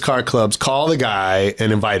find all these car clubs, call the guy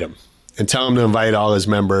and invite him, and tell him to invite all his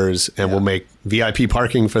members, and we'll make VIP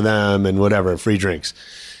parking for them and whatever, free drinks.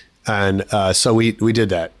 And so we did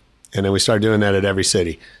that. And then we started doing that at every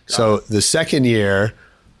city. So the second year,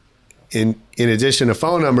 in addition to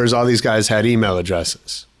phone numbers, all these guys had email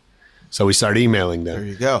addresses. So we started emailing them. There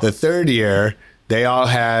you go. The third year, they all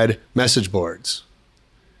had message boards.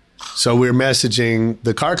 So we're messaging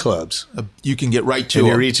the car clubs. You can get right to and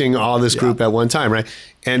them. You're reaching all this group at one time, right?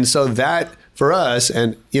 And so that, for us,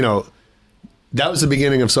 and, you know, that was the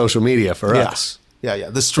beginning of social media for us.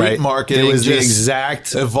 Yeah. The street marketing was the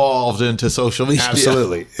exact evolved into social media.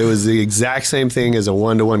 Absolutely. It was the exact same thing as a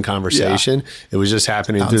one-to-one conversation. It was just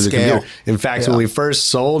happening through the computer. In fact, when we first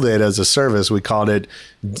sold it as a service, we called it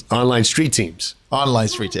online street teams. Online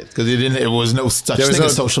street teams, because it was no such thing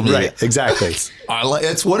as social media. Right, exactly.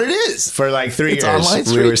 It's what it is. For like 3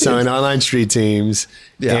 years, we were selling online street teams.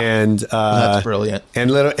 Yeah. And that's brilliant.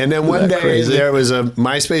 And then one day there was a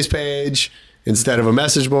MySpace page instead of a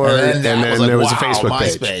message board, and then there was a Facebook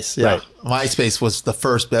page. MySpace, right. MySpace was the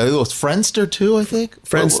first. It was Friendster too, I think.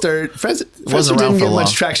 Friendster didn't get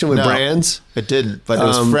much traction with brands. It didn't, but it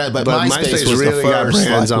was but MySpace was really the first. Got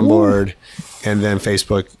brands on board, and then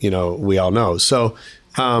Facebook, you know, we all know. So,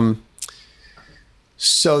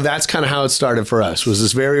 so that's kind of how it started for us. Was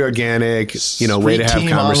this very organic, you know, way to have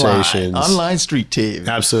conversations. Online street team.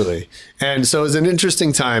 Absolutely. And so it was an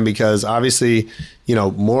interesting time because obviously, you know,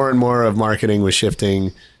 more and more of marketing was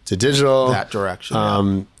shifting to digital. That direction.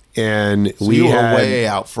 And so we were way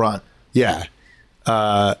out front. Yeah.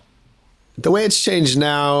 The way it's changed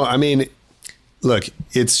now, I mean, look,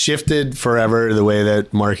 it's shifted forever, the way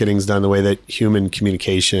that marketing's done, the way that human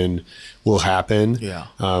communication will happen. Yeah.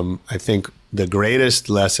 I think the greatest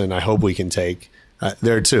lesson I hope we can take,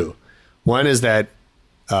 there are two. One is that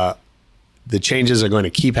the changes are going to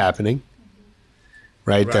keep happening,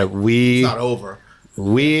 right? That it's not over.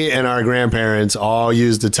 We and our grandparents all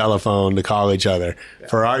used the telephone to call each other. Yeah.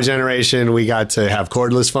 For our generation, we got to have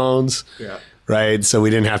cordless phones, right? So we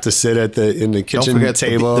didn't have to sit in the kitchen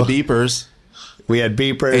table. The beepers. We had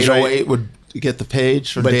beepers. 808 would get the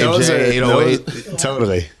page from those are 808.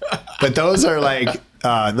 Totally. But those are like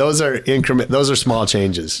those are small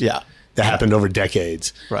changes. Yeah. That happened over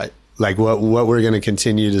decades. Right. Like what we're going to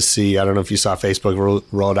continue to see. I don't know if you saw Facebook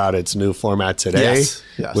rolled out its new format today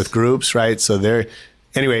with groups, right? So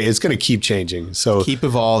anyway, it's going to keep changing. So keep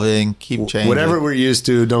evolving, keep changing. Whatever we're used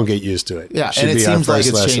to, don't get used to it. Yeah, and it seems like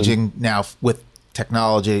it's changing now with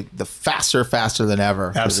technology, the faster than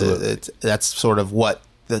ever. Absolutely. That's sort of what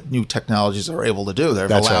the new technologies are able to do. They've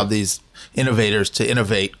allowed these innovators to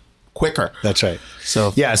innovate quicker. That's right.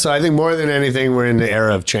 So I think more than anything, we're in the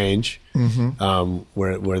era of change.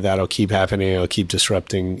 where that'll keep happening. It'll keep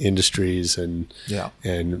disrupting industries and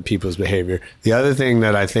people's behavior. The other thing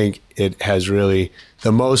that I think it has really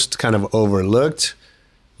the most kind of overlooked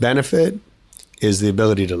benefit is the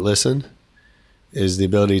ability to listen, is the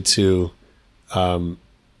ability to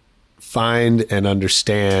find and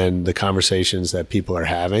understand the conversations that people are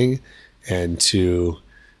having, and to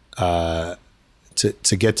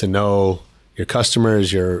get to know your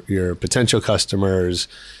customers, your potential customers,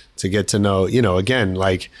 to get to know, again,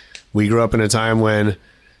 like we grew up in a time when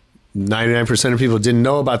 99% of people didn't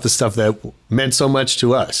know about the stuff that meant so much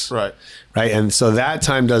to us. Right. Right. And so that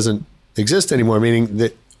time doesn't exist anymore, meaning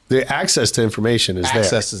that the access to information is there.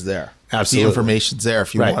 Access is there. Absolutely. The information's there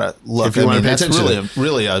if you want to look. If you want to pay attention. That's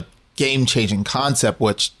really a game-changing concept,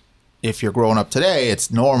 which if you're growing up today,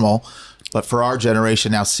 it's normal. But for our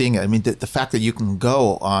generation now seeing it, I mean, the fact that you can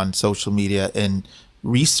go on social media and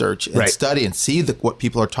research and study and see what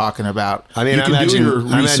people are talking about. I mean, I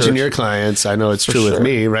imagine your clients, I know it's true with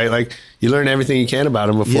me, right? Like you learn everything you can about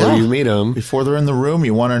them before you meet them. Before they're in the room,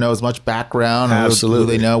 you want to know as much background. Absolutely.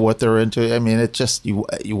 Who they know, what they're into. I mean, it's just, you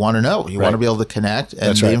want to know. You want to be able to connect,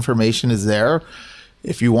 and the information is there.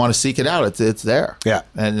 If you want to seek it out, it's there. Yeah.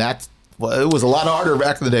 And it was a lot harder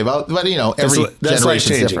back in the day, but every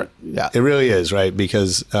generation is different. Yeah. It really is, right?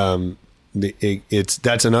 Because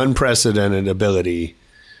that's an unprecedented ability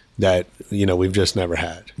that we've just never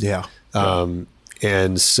had. Yeah.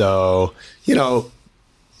 And so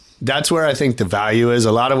that's where I think the value is.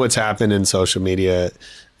 A lot of what's happened in social media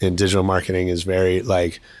and digital marketing is very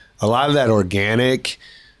like a lot of that organic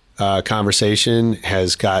conversation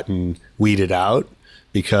has gotten weeded out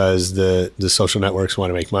because the social networks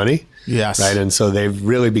want to make money. Yes. Right. And so they've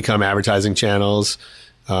really become advertising channels.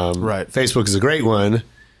 Right. Facebook is a great one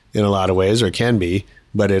in a lot of ways, or it can be,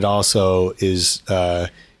 but it also is,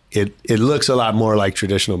 it looks a lot more like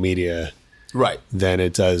traditional media than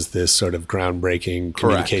it does this sort of groundbreaking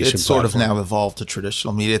communication It's sort of now evolved to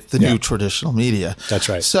traditional media. It's the new traditional media. That's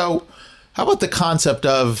right. So how about the concept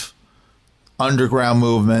of underground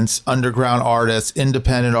movements, underground artists,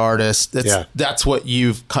 independent artists? That's what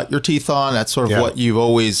you've cut your teeth on. That's sort of what you've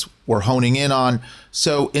always were honing in on.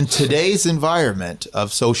 So in today's environment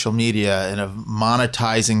of social media and of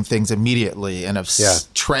monetizing things immediately and of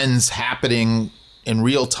trends happening in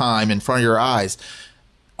real time in front of your eyes,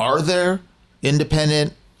 are there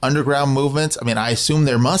independent underground movements? I mean, I assume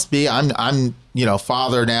there must be. I'm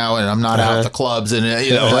father now, and I'm not out at the clubs and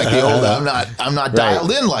like the old. I'm not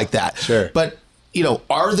dialed in like that. Sure. But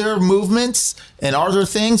are there movements and are there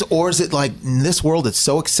things, or is it like in this world it's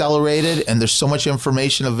so accelerated and there's so much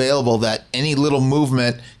information available that any little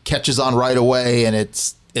movement catches on right away and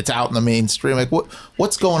it's out in the mainstream? Like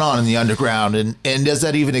what's going on in the underground, and does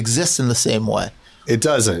that even exist in the same way? It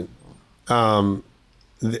doesn't.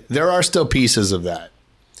 There are still pieces of that,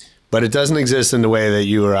 but it doesn't exist in the way that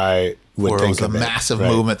you or I would think of it. It was a massive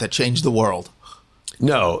movement that changed the world.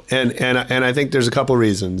 No, and I think there's a couple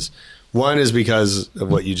reasons. One is because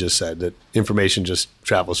of what you just said, that information just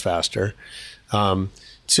travels faster.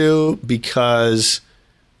 Two, because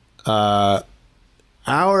our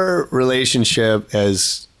relationship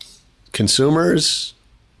as consumers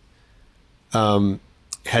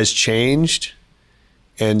has changed.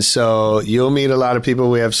 And so you'll meet a lot of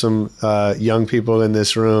people. We have some young people in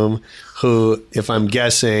this room who, if I'm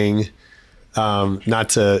guessing, not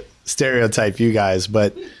to stereotype you guys,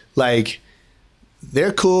 but like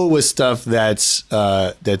they're cool with stuff that's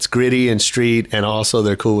gritty and street, and also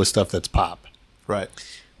they're cool with stuff that's pop. Right.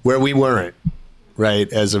 Where we weren't, right?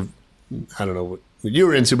 I don't know what you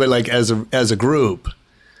were into, but like as a group,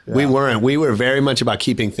 we weren't. We were very much about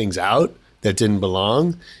keeping things out that didn't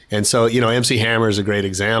belong. And so, MC Hammer is a great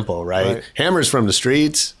example, right? Hammer's from the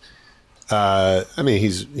streets. I mean,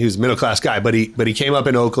 he was a middle-class guy, but he came up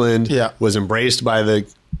in Oakland, was embraced by the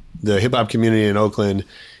hip-hop community in Oakland,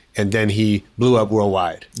 and then he blew up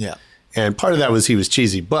worldwide. Yeah. And part of that was he was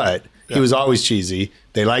cheesy, but he was always cheesy.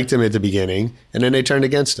 They liked him at the beginning, and then they turned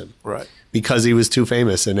against him. Right. Because he was too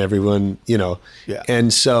famous, and everyone,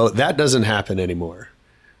 And so that doesn't happen anymore.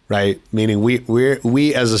 Right. Meaning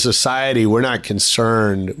we as a society, we're not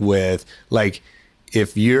concerned with, like,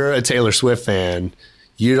 if you're a Taylor Swift fan,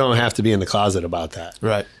 you don't have to be in the closet about that.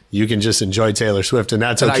 Right. You can just enjoy Taylor Swift, and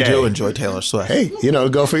that's okay. I do enjoy Taylor Swift. Hey,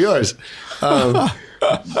 go for yours.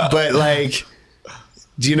 But like,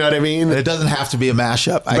 do you know what I mean? It doesn't have to be a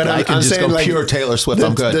mashup. I can just go like, pure Taylor Swift.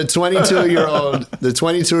 I'm good. The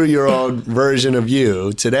 22-year-old version of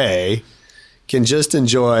you today can just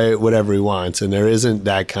enjoy whatever he wants, and there isn't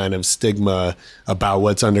that kind of stigma about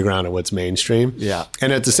what's underground and what's mainstream. Yeah.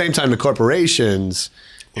 And at the same time, the corporations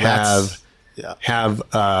have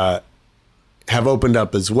have opened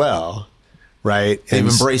up as well, right? They've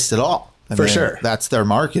embraced it all. For sure. That's their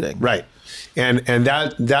marketing. Right. And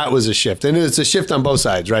that was a shift. And it's a shift on both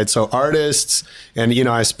sides, right? So artists, and,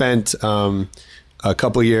 I spent a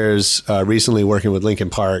couple years recently working with Linkin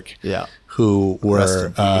Park, who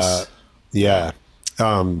were, but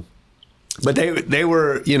they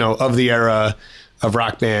were, of the era of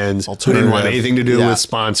rock bands who didn't want anything to do with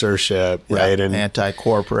sponsorship, right? And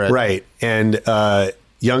anti-corporate. Right. And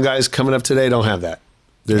young guys coming up today don't have that.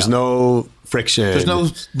 There's no friction.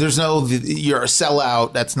 There's no, you're a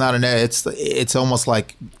sellout. That's not it's almost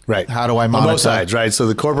like, right. How do I monetize? On both sides, right? So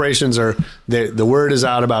the corporations the word is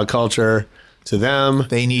out about culture to them.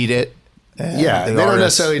 They need it. They don't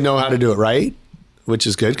necessarily know how to do it right, which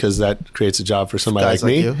is good because that creates a job for somebody like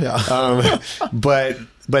me. You,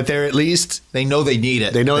 but they're at least, they know they need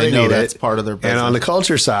it. They know they need that's it. part of their business. And on the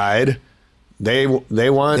culture side, they want they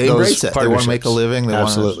those embrace it. Partnerships. They want to make a living.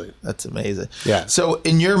 Absolutely. That's amazing. Yeah. So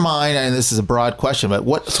in your mind, and this is a broad question, but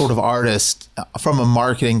what sort of artist, from a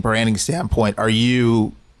marketing branding standpoint, do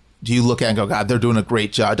you look at and go, God, they're doing a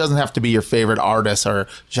great job? It doesn't have to be your favorite artist or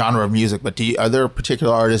genre of music, but are there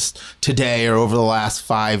particular artists today or over the last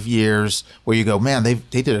 5 years where you go, man, they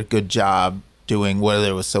did a good job doing, whether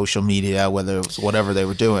it was social media, whether it was whatever they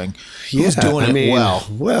were doing? Who's doing it well?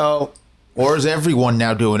 Well, or is everyone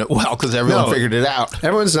now doing it well because everyone figured it out?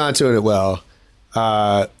 Everyone's not doing it well.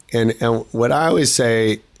 And what I always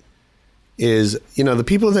say is, the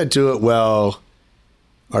people that do it well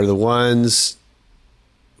are the ones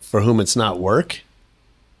for whom it's not work.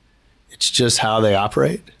 It's just how they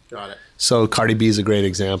operate. Got it. So Cardi B is a great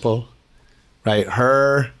example, right?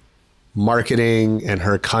 Her marketing and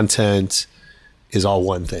her content is all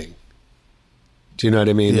one thing. Do you know what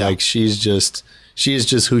I mean? Yeah. Like she is just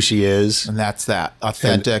who she is. And that's that.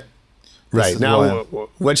 Authentic. Right. Now,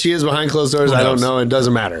 what she is behind closed doors, I don't know. It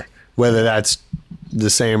doesn't matter whether that's the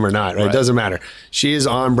same or not, right? It doesn't matter. She is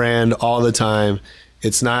on brand all the time.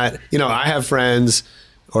 It's not, I have friends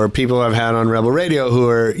or people I've had on Rebel Radio who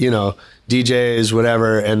are, DJs,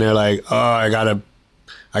 whatever, and they're like, oh, I gotta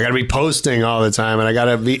be posting all the time and I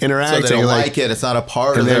gotta be interacting. So they don't like it. It's not a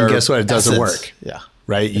part of their And then guess what? It doesn't essence. work. Yeah.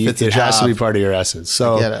 Right? It has to be part of your essence.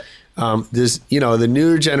 So I get it. this, the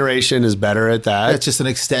new generation is better at that. It's just an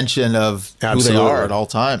extension of who they are at all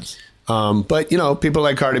times. But people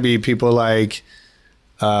like Cardi B, people like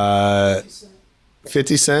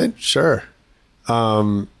 50 Cent, sure.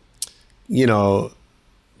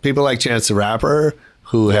 People like Chance the Rapper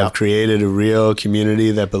who have created a real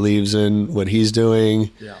community that believes in what he's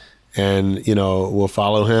doing and, will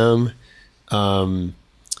follow him. I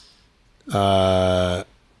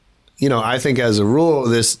think as a rule,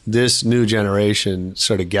 this new generation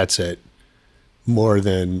sort of gets it more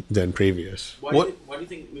than previous. Why do you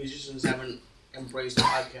think musicians haven't embraced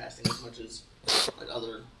podcasting as much as like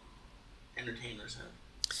other entertainers have?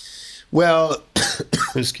 Well,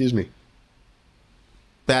 excuse me.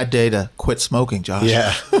 Bad day to quit smoking, Josh.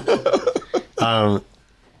 Yeah. I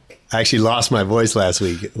actually lost my voice last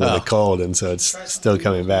week with a cold, and so it's still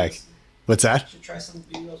coming back. What's that? You should try some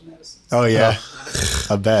B-Reel's medicine. Oh, yeah.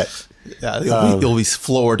 I bet. Yeah, you'll be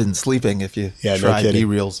floored and sleeping if you try no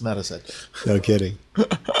B-Reel's medicine. No kidding.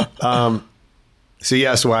 So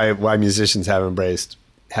yes, why musicians have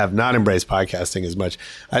not embraced podcasting as much.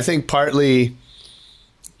 I think partly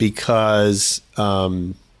because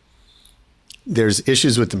there's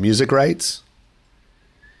issues with the music rights.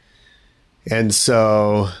 And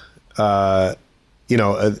so, they're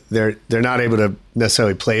not able to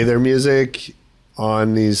necessarily play their music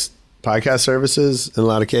on these podcast services in a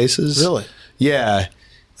lot of cases. Really? Yeah.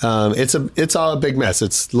 It's all a big mess.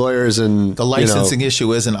 It's lawyers and the licensing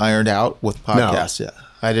issue isn't ironed out with podcasts yet.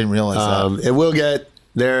 I didn't realize that. It will get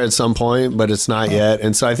there at some point, but it's not yet.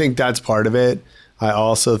 And so I think that's part of it. I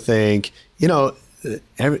also think,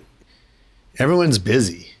 everyone's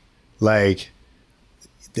busy. Like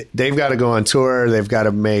they've got to go on tour. They've got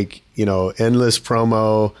to make, endless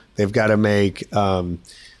promo. They've got to make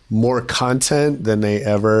more content than they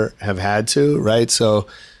ever have had to. Right. So,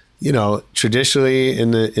 traditionally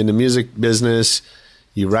in the music business,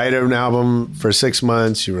 you write an album for 6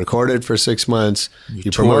 months, you record it for 6 months,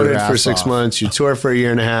 you promote it for 6 months, you tour for a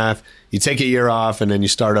year and a half, you take a year off, and then you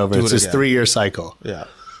start over. It's this 3-year cycle. Yeah.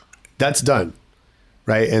 That's done.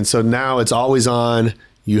 Right. And so now it's always on.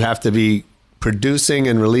 You have to be producing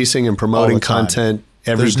and releasing and promoting content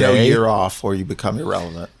every day. There's no year off or you become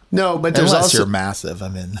irrelevant. No, but there's unless also you're massive. I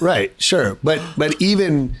mean, right. Sure. But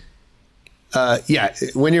even,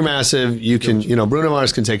 when you're massive, you can, Bruno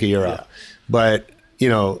Mars can take a year off, but,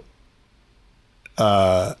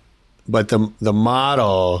 but the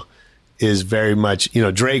model is very much, you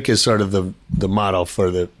know, Drake is sort of the model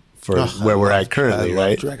for where we're at currently,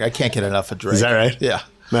 right? Drake. I can't get enough of Drake. Is that right? Yeah.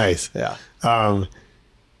 Nice. Yeah.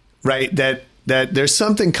 Right. That there's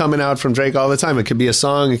something coming out from Drake all the time. It could be a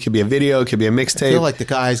song, it could be a video, it could be a mixtape. I feel like the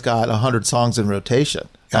guy's got 100 songs in rotation.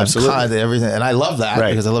 Absolutely. Kind of everything. And I love that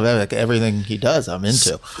because I love everything he does. I'm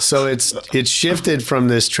into. So it's shifted from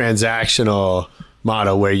this transactional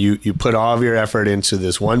model where you put all of your effort into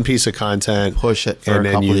this one piece of content, push it for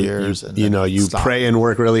a couple of years, and you pray and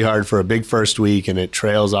work really hard for a big first week, and it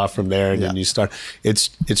trails off from there, and then you start. It's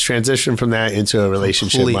transitioned from that into a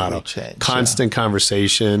relationship completely model, changed, constant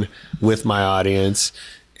conversation with my audience,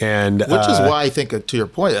 and which is why I think, to your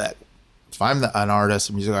point, that if I'm an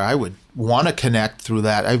artist, a music artist, I would want to connect through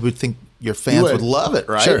that. I would think your fans would love it,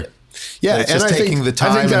 right? Sure. Yeah, it's just taking the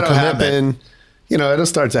time and that'll commitment. happen. You know, it'll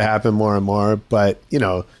start to happen more and more, but you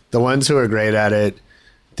know, the ones who are great at it,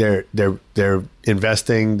 they're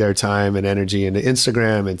investing their time and energy into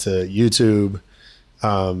Instagram, into YouTube,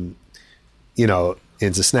 you know,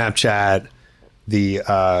 into Snapchat,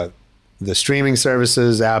 the streaming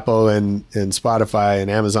services, Apple and Spotify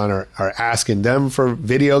and Amazon are asking them for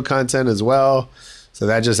video content as well. So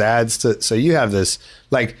that just adds to, so you have this,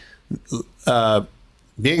 like,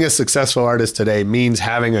 being a successful artist today means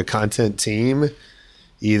having a content team,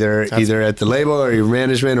 either at the label or your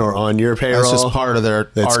management or on your payroll. That's just part of their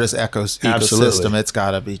artist ecosystem. It's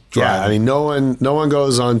got to be driving. Yeah, I mean, no one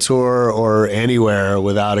goes on tour or anywhere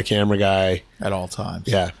without a camera guy at all times.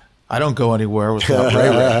 Yeah. I don't go anywhere without Ray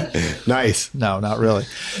Ray. Nice. No, not really.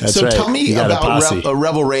 That's so right. Tell me about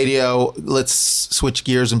Rebel Radio. Let's switch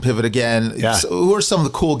gears and pivot again. Yeah. So who are some of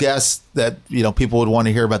the cool guests that people would want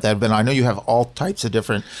to hear about that? But I know you have all types of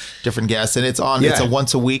different guests, and it's on. Yeah. It's a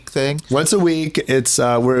once a week thing. Once a week. It's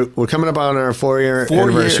we're coming up on our 4-year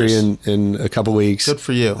anniversary in a couple weeks. Good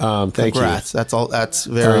for you. Thank Congrats. That's all. That's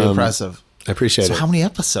very impressive. I appreciate it. So how many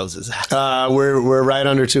episodes is that? We're right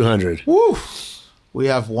under 200. Woo. We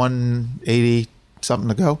have 180 something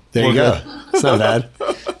to go. There you go. It's not bad.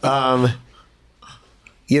 I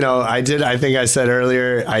think I said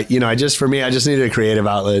earlier, I just needed a creative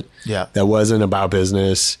outlet that wasn't about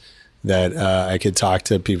business, that I could talk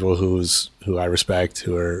to people who I respect,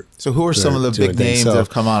 who are. So who are some of the big names that have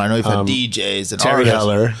come on? I know you've had DJs and Terry artists.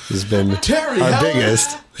 Heller has been our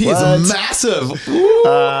biggest. He's massive.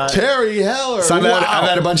 Ooh, Terry Heller. So I've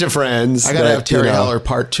had a bunch of friends. I got to have Terry Heller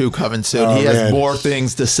part 2 coming soon. He has more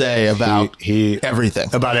things to say about everything.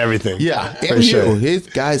 About everything. Yeah. For and sure. His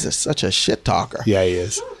guy's such a shit talker. Yeah, he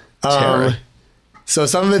is. Terry. So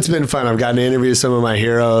some of it's been fun. I've gotten to interview some of my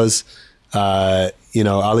heroes. Ali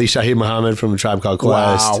Shaheed Muhammad from Tribe Called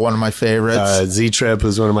Quest. Wow, one of my favorites. Z-Trip,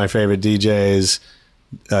 who's one of my favorite DJs.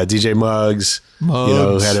 DJ Muggs,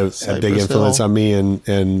 who had a big influence on me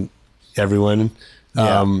and everyone. He's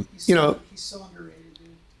so underrated, dude.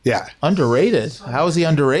 Yeah. Underrated? How is he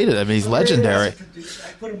underrated? I mean, he's legendary. I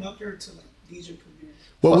put him up there to DJ Premier.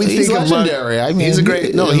 Well, we he's think legendary. Of I mean, he's a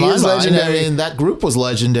great. No, he is legendary. I mean, that group was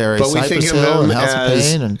legendary. But we Cypress think of Hill him and House of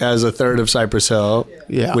Pain as a third of Cypress Hill,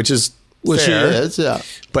 which is fair, he is. Yeah,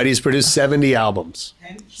 but he's produced 70 albums.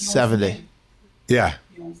 70. Yeah.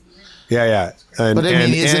 Yeah. But I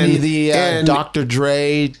mean, isn't he the Dr.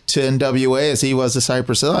 Dre to NWA as he was to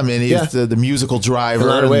Cypress Hill? I mean, he's the musical driver. In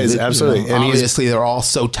a lot of ways, absolutely. And obviously, they're all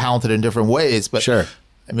so talented in different ways. But sure.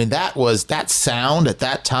 I mean, that sound at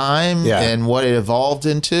that time and what it evolved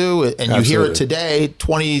into. And you hear it today,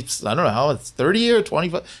 20, I don't know how, it's 30 or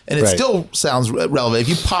 25, and it still sounds relevant. If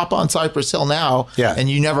you pop on Cypress Hill now and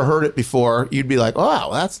you never heard it before, you'd be like, wow,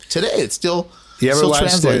 that's today. It's still You ever still watch,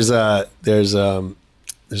 translates. there's a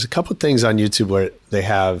couple things on YouTube where they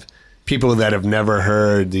have people that have never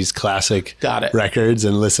heard these classic records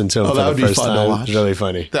and listen to them for the first time. It's really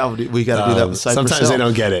funny. We got to do that with Cypress Sometimes Hill. they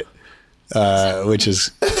don't get it, which is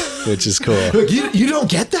cool. Look, you don't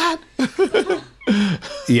get that?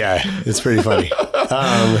 Yeah, it's pretty funny.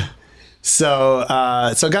 So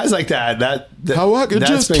guys like that How I could that's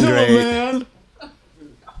just been kill great. a man.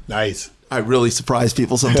 Nice. I really surprise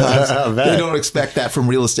people sometimes. They don't expect that from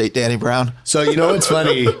real estate Danny Brown. So you know what's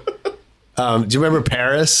funny? Do you remember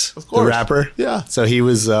Paris, the rapper? Yeah. So he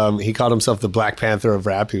was he called himself the Black Panther of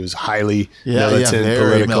rap. He was highly militant,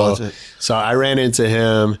 very political. militant. So I ran into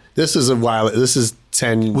him. This is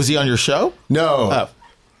 10. Was he on your show? No.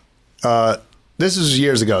 This was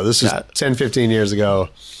years ago. This was 10, 15 years ago.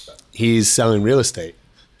 He's selling real estate.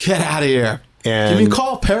 Get out of here. And give me a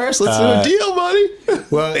call, Paris. Let's do a deal, buddy.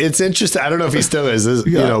 Well, it's interesting. I don't know if he still is,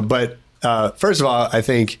 but first of all, I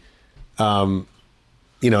think,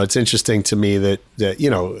 it's interesting to me that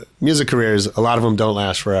music careers, a lot of them don't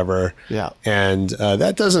last forever. Yeah. And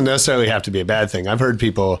that doesn't necessarily have to be a bad thing. I've heard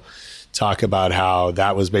people talk about how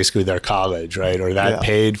that was basically their college, right? Or that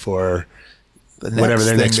paid for whatever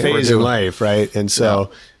their next phase in life, right? And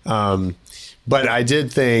so, but I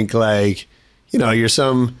did think, like, you know, you're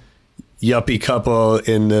some yuppie couple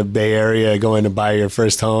in the Bay Area going to buy your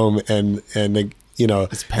first home, and you know,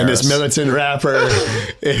 and this militant rapper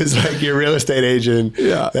is like your real estate agent.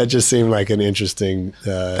 Yeah, that just seemed like an interesting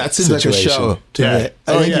that seems situation. Like a show to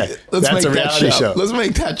me. That's a reality show. Let's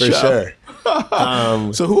make that for sure.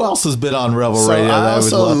 So who else has been on Rebel Radio? I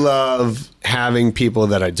also love having people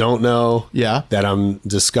that I don't know. Yeah, that I'm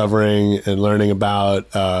discovering and learning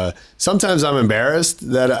about. Sometimes I'm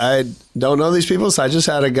embarrassed that I don't know these people. So I just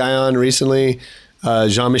had a guy on recently,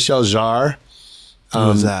 Jean-Michel Jarre. Who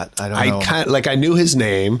was that? I don't know. I knew his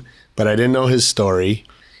name, but I didn't know his story.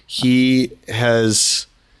 He's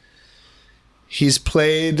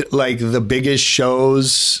played like the biggest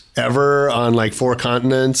shows ever on like 4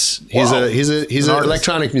 continents. He's an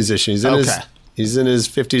electronic musician. He's in his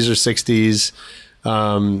 50s or 60s.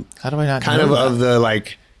 How do I not kind know of the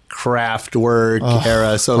like craft work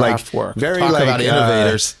era. So like work. Very Talk like about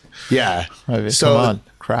innovators. Yeah. So come on.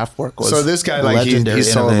 Kraftwerk was so this guy, like he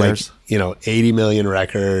sold like, you know, 80 million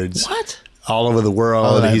records. What? All over the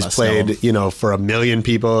world. He's played, you know, for 1 million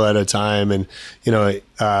people at a time. And, you know,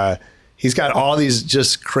 he's got all these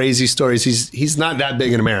just crazy stories. He's not that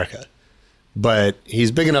big in America, but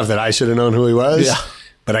he's big enough that I should have known who he was. Yeah.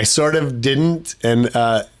 But I sort of didn't. And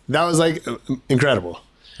that was like incredible.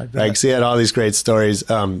 Like, so he had all these great stories.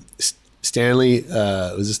 Stanley,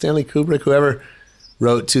 was it Stanley Kubrick, whoever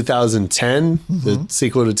wrote 2010, the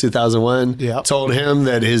sequel to 2001, told him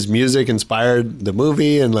that his music inspired the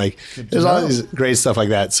movie, and like there's all these great stuff like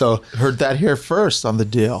that. So heard that here first on the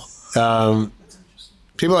deal.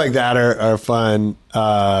 People like that are fun.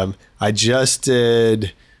 I just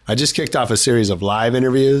kicked off a series of live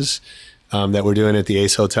interviews that we're doing at the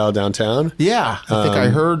Ace Hotel downtown. Yeah, I think I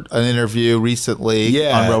heard an interview recently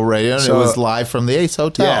on Rebel Radio, and it was live from the Ace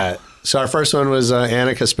Hotel. Yeah. So our first one was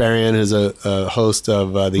Anna Kasparian, who's a host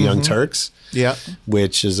of the Young Turks,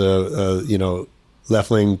 which is a you know,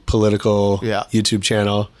 left-wing political YouTube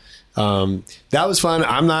channel. That was fun.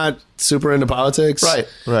 I'm not super into politics,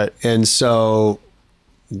 right, and so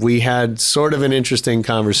we had sort of an interesting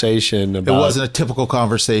conversation about. It wasn't a typical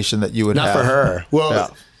conversation that you would have. Not for her.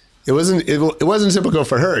 Well, it wasn't typical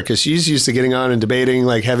for her because she's used to getting on and debating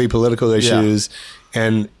like heavy political issues,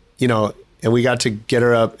 and you know. And we got to get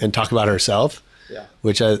her up and talk about herself,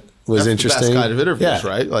 which was interesting. The best kind of interviews,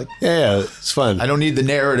 right? Like, it's fun. I don't need the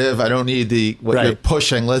narrative. I don't need what you're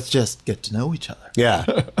pushing. Let's just get to know each other. Yeah,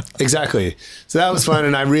 exactly. So that was fun,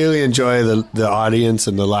 and I really enjoy the audience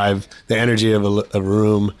and the energy of a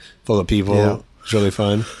room full of people. Yeah. It's really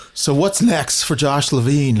fun. So what's next for Josh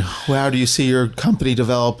Levine? How do you see your company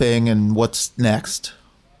developing, and what's next?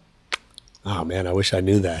 Oh man, I wish I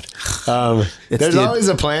knew that. There's always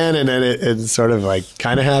a plan, and then it sort of like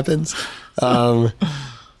kind of happens. Well,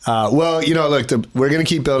 you know, look, we're going to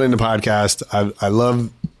keep building the podcast. I love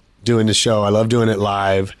doing the show. I love doing it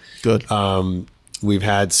live. Good. We've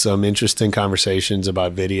had some interesting conversations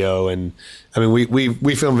about video, and I mean,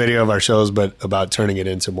 we film video of our shows, but about turning it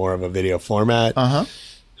into more of a video format.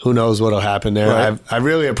 Who knows what'll happen there? Right. I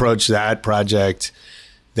really approached that project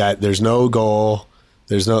that there's no goal.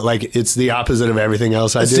 There's no, like, it's the opposite of everything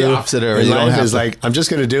else I do. It's the opposite. Life is like, I'm just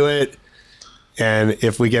going to do it. And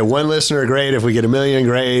if we get 1 listener, great. If we get 1 million,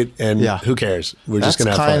 great. And who cares? We're just going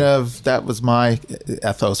to have fun. That was my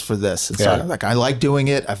ethos for this. It's like, I like doing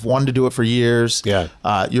it. I've wanted to do it for years. Yeah.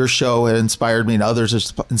 Your show had inspired me, and others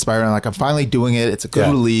are inspired. Like, I'm finally doing it. It's a good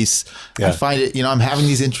release. Yeah. I find it, you know, I'm having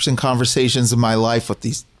these interesting conversations in my life with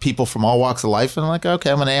these people from all walks of life. And I'm like, okay,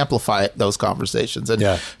 I'm going to amplify those conversations. And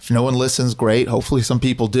if no one listens, great. Hopefully some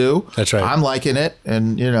people do. That's right. I'm liking it.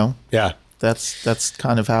 And, you know. Yeah. That's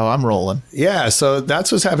kind of how I'm rolling. Yeah, so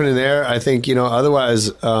that's what's happening there. I think, you know, otherwise,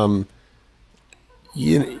 I'm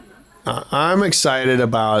excited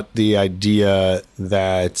about the idea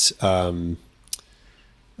that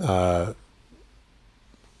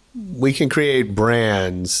we can create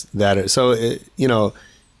brands that are, so, you know,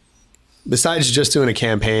 besides just doing a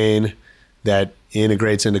campaign that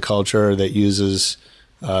integrates into culture, that uses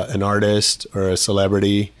an artist or a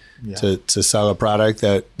celebrity to sell a product,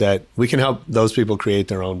 that we can help those people create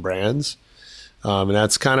their own brands. And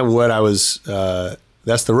that's kind of what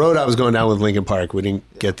that's the road I was going down with Linkin Park. We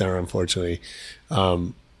didn't get there, unfortunately.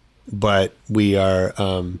 But we are,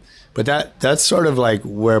 but that's sort of like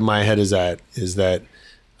where my head is at, is that.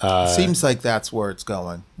 It seems like that's where it's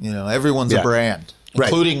going. You know, everyone's a brand.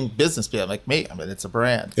 Including business people like me. I mean, it's a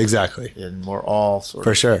brand. Exactly. And we're all sort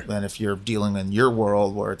of. For sure. And if you're dealing in your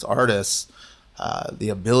world where it's artists, the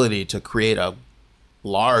ability to create a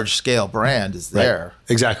large scale brand is there.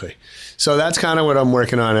 Right. Exactly. So that's kind of what I'm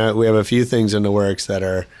working on. We have a few things in the works that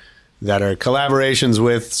are collaborations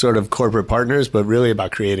with sort of corporate partners, but really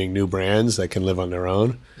about creating new brands that can live on their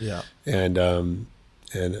own. Yeah. And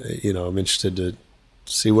you know, I'm interested to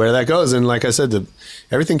see where that goes. And like I said,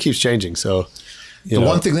 everything keeps changing. So the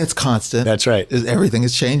one thing that's constant, that's right, is everything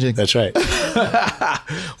is changing. That's right.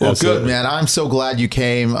 Well, good, man. I'm so glad you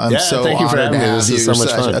came. I'm so thank you for having me. This is so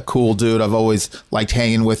much fun. A cool dude. I've always liked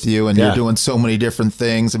hanging with you, and you're doing so many different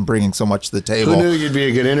things and bringing so much to the table. Who knew you'd be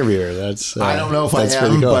a good interviewer? That's I don't know if I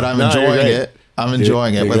am, but I'm enjoying it. I'm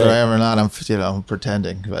enjoying it. Whether I am or not, I'm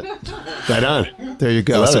pretending. But right on. There you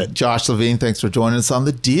go. So, Josh Levine, thanks for joining us on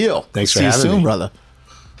The Deal. Thanks for having me. See you soon, brother.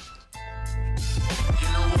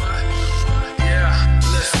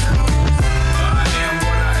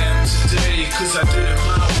 Cause I did it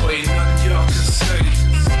my way, nothing y'all can say.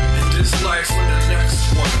 In this life or the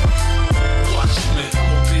next one, watch me,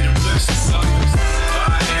 I'ma be the best.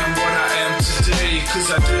 I am what I am today,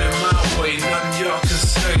 cause I did it my way, nothing y'all can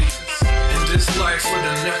say. In this life or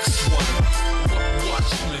the next one,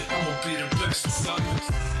 watch me, I'ma be the best.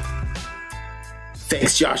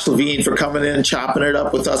 Thanks, Josh Levine, for coming in and chopping it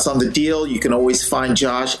up with us on The Deal. You can always find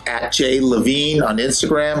Josh at JLevine on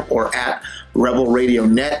Instagram or at Rebel Radio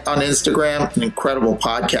Net on Instagram. An incredible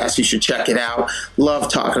podcast. You should check it out. Love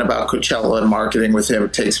talking about Coachella and marketing with him.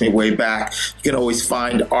 It takes me way back. You can always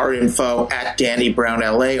find our info at Danny Brown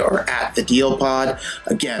LA or at The Deal Pod.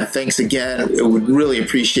 Again, thanks again. It would really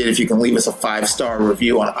appreciate it if you can leave us a 5-star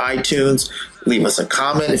review on iTunes. Leave us a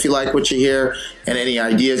comment if you like what you hear. And any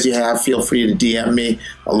ideas you have, feel free to DM me.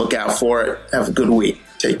 I'll look out for it. Have a good week.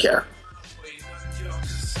 Take care.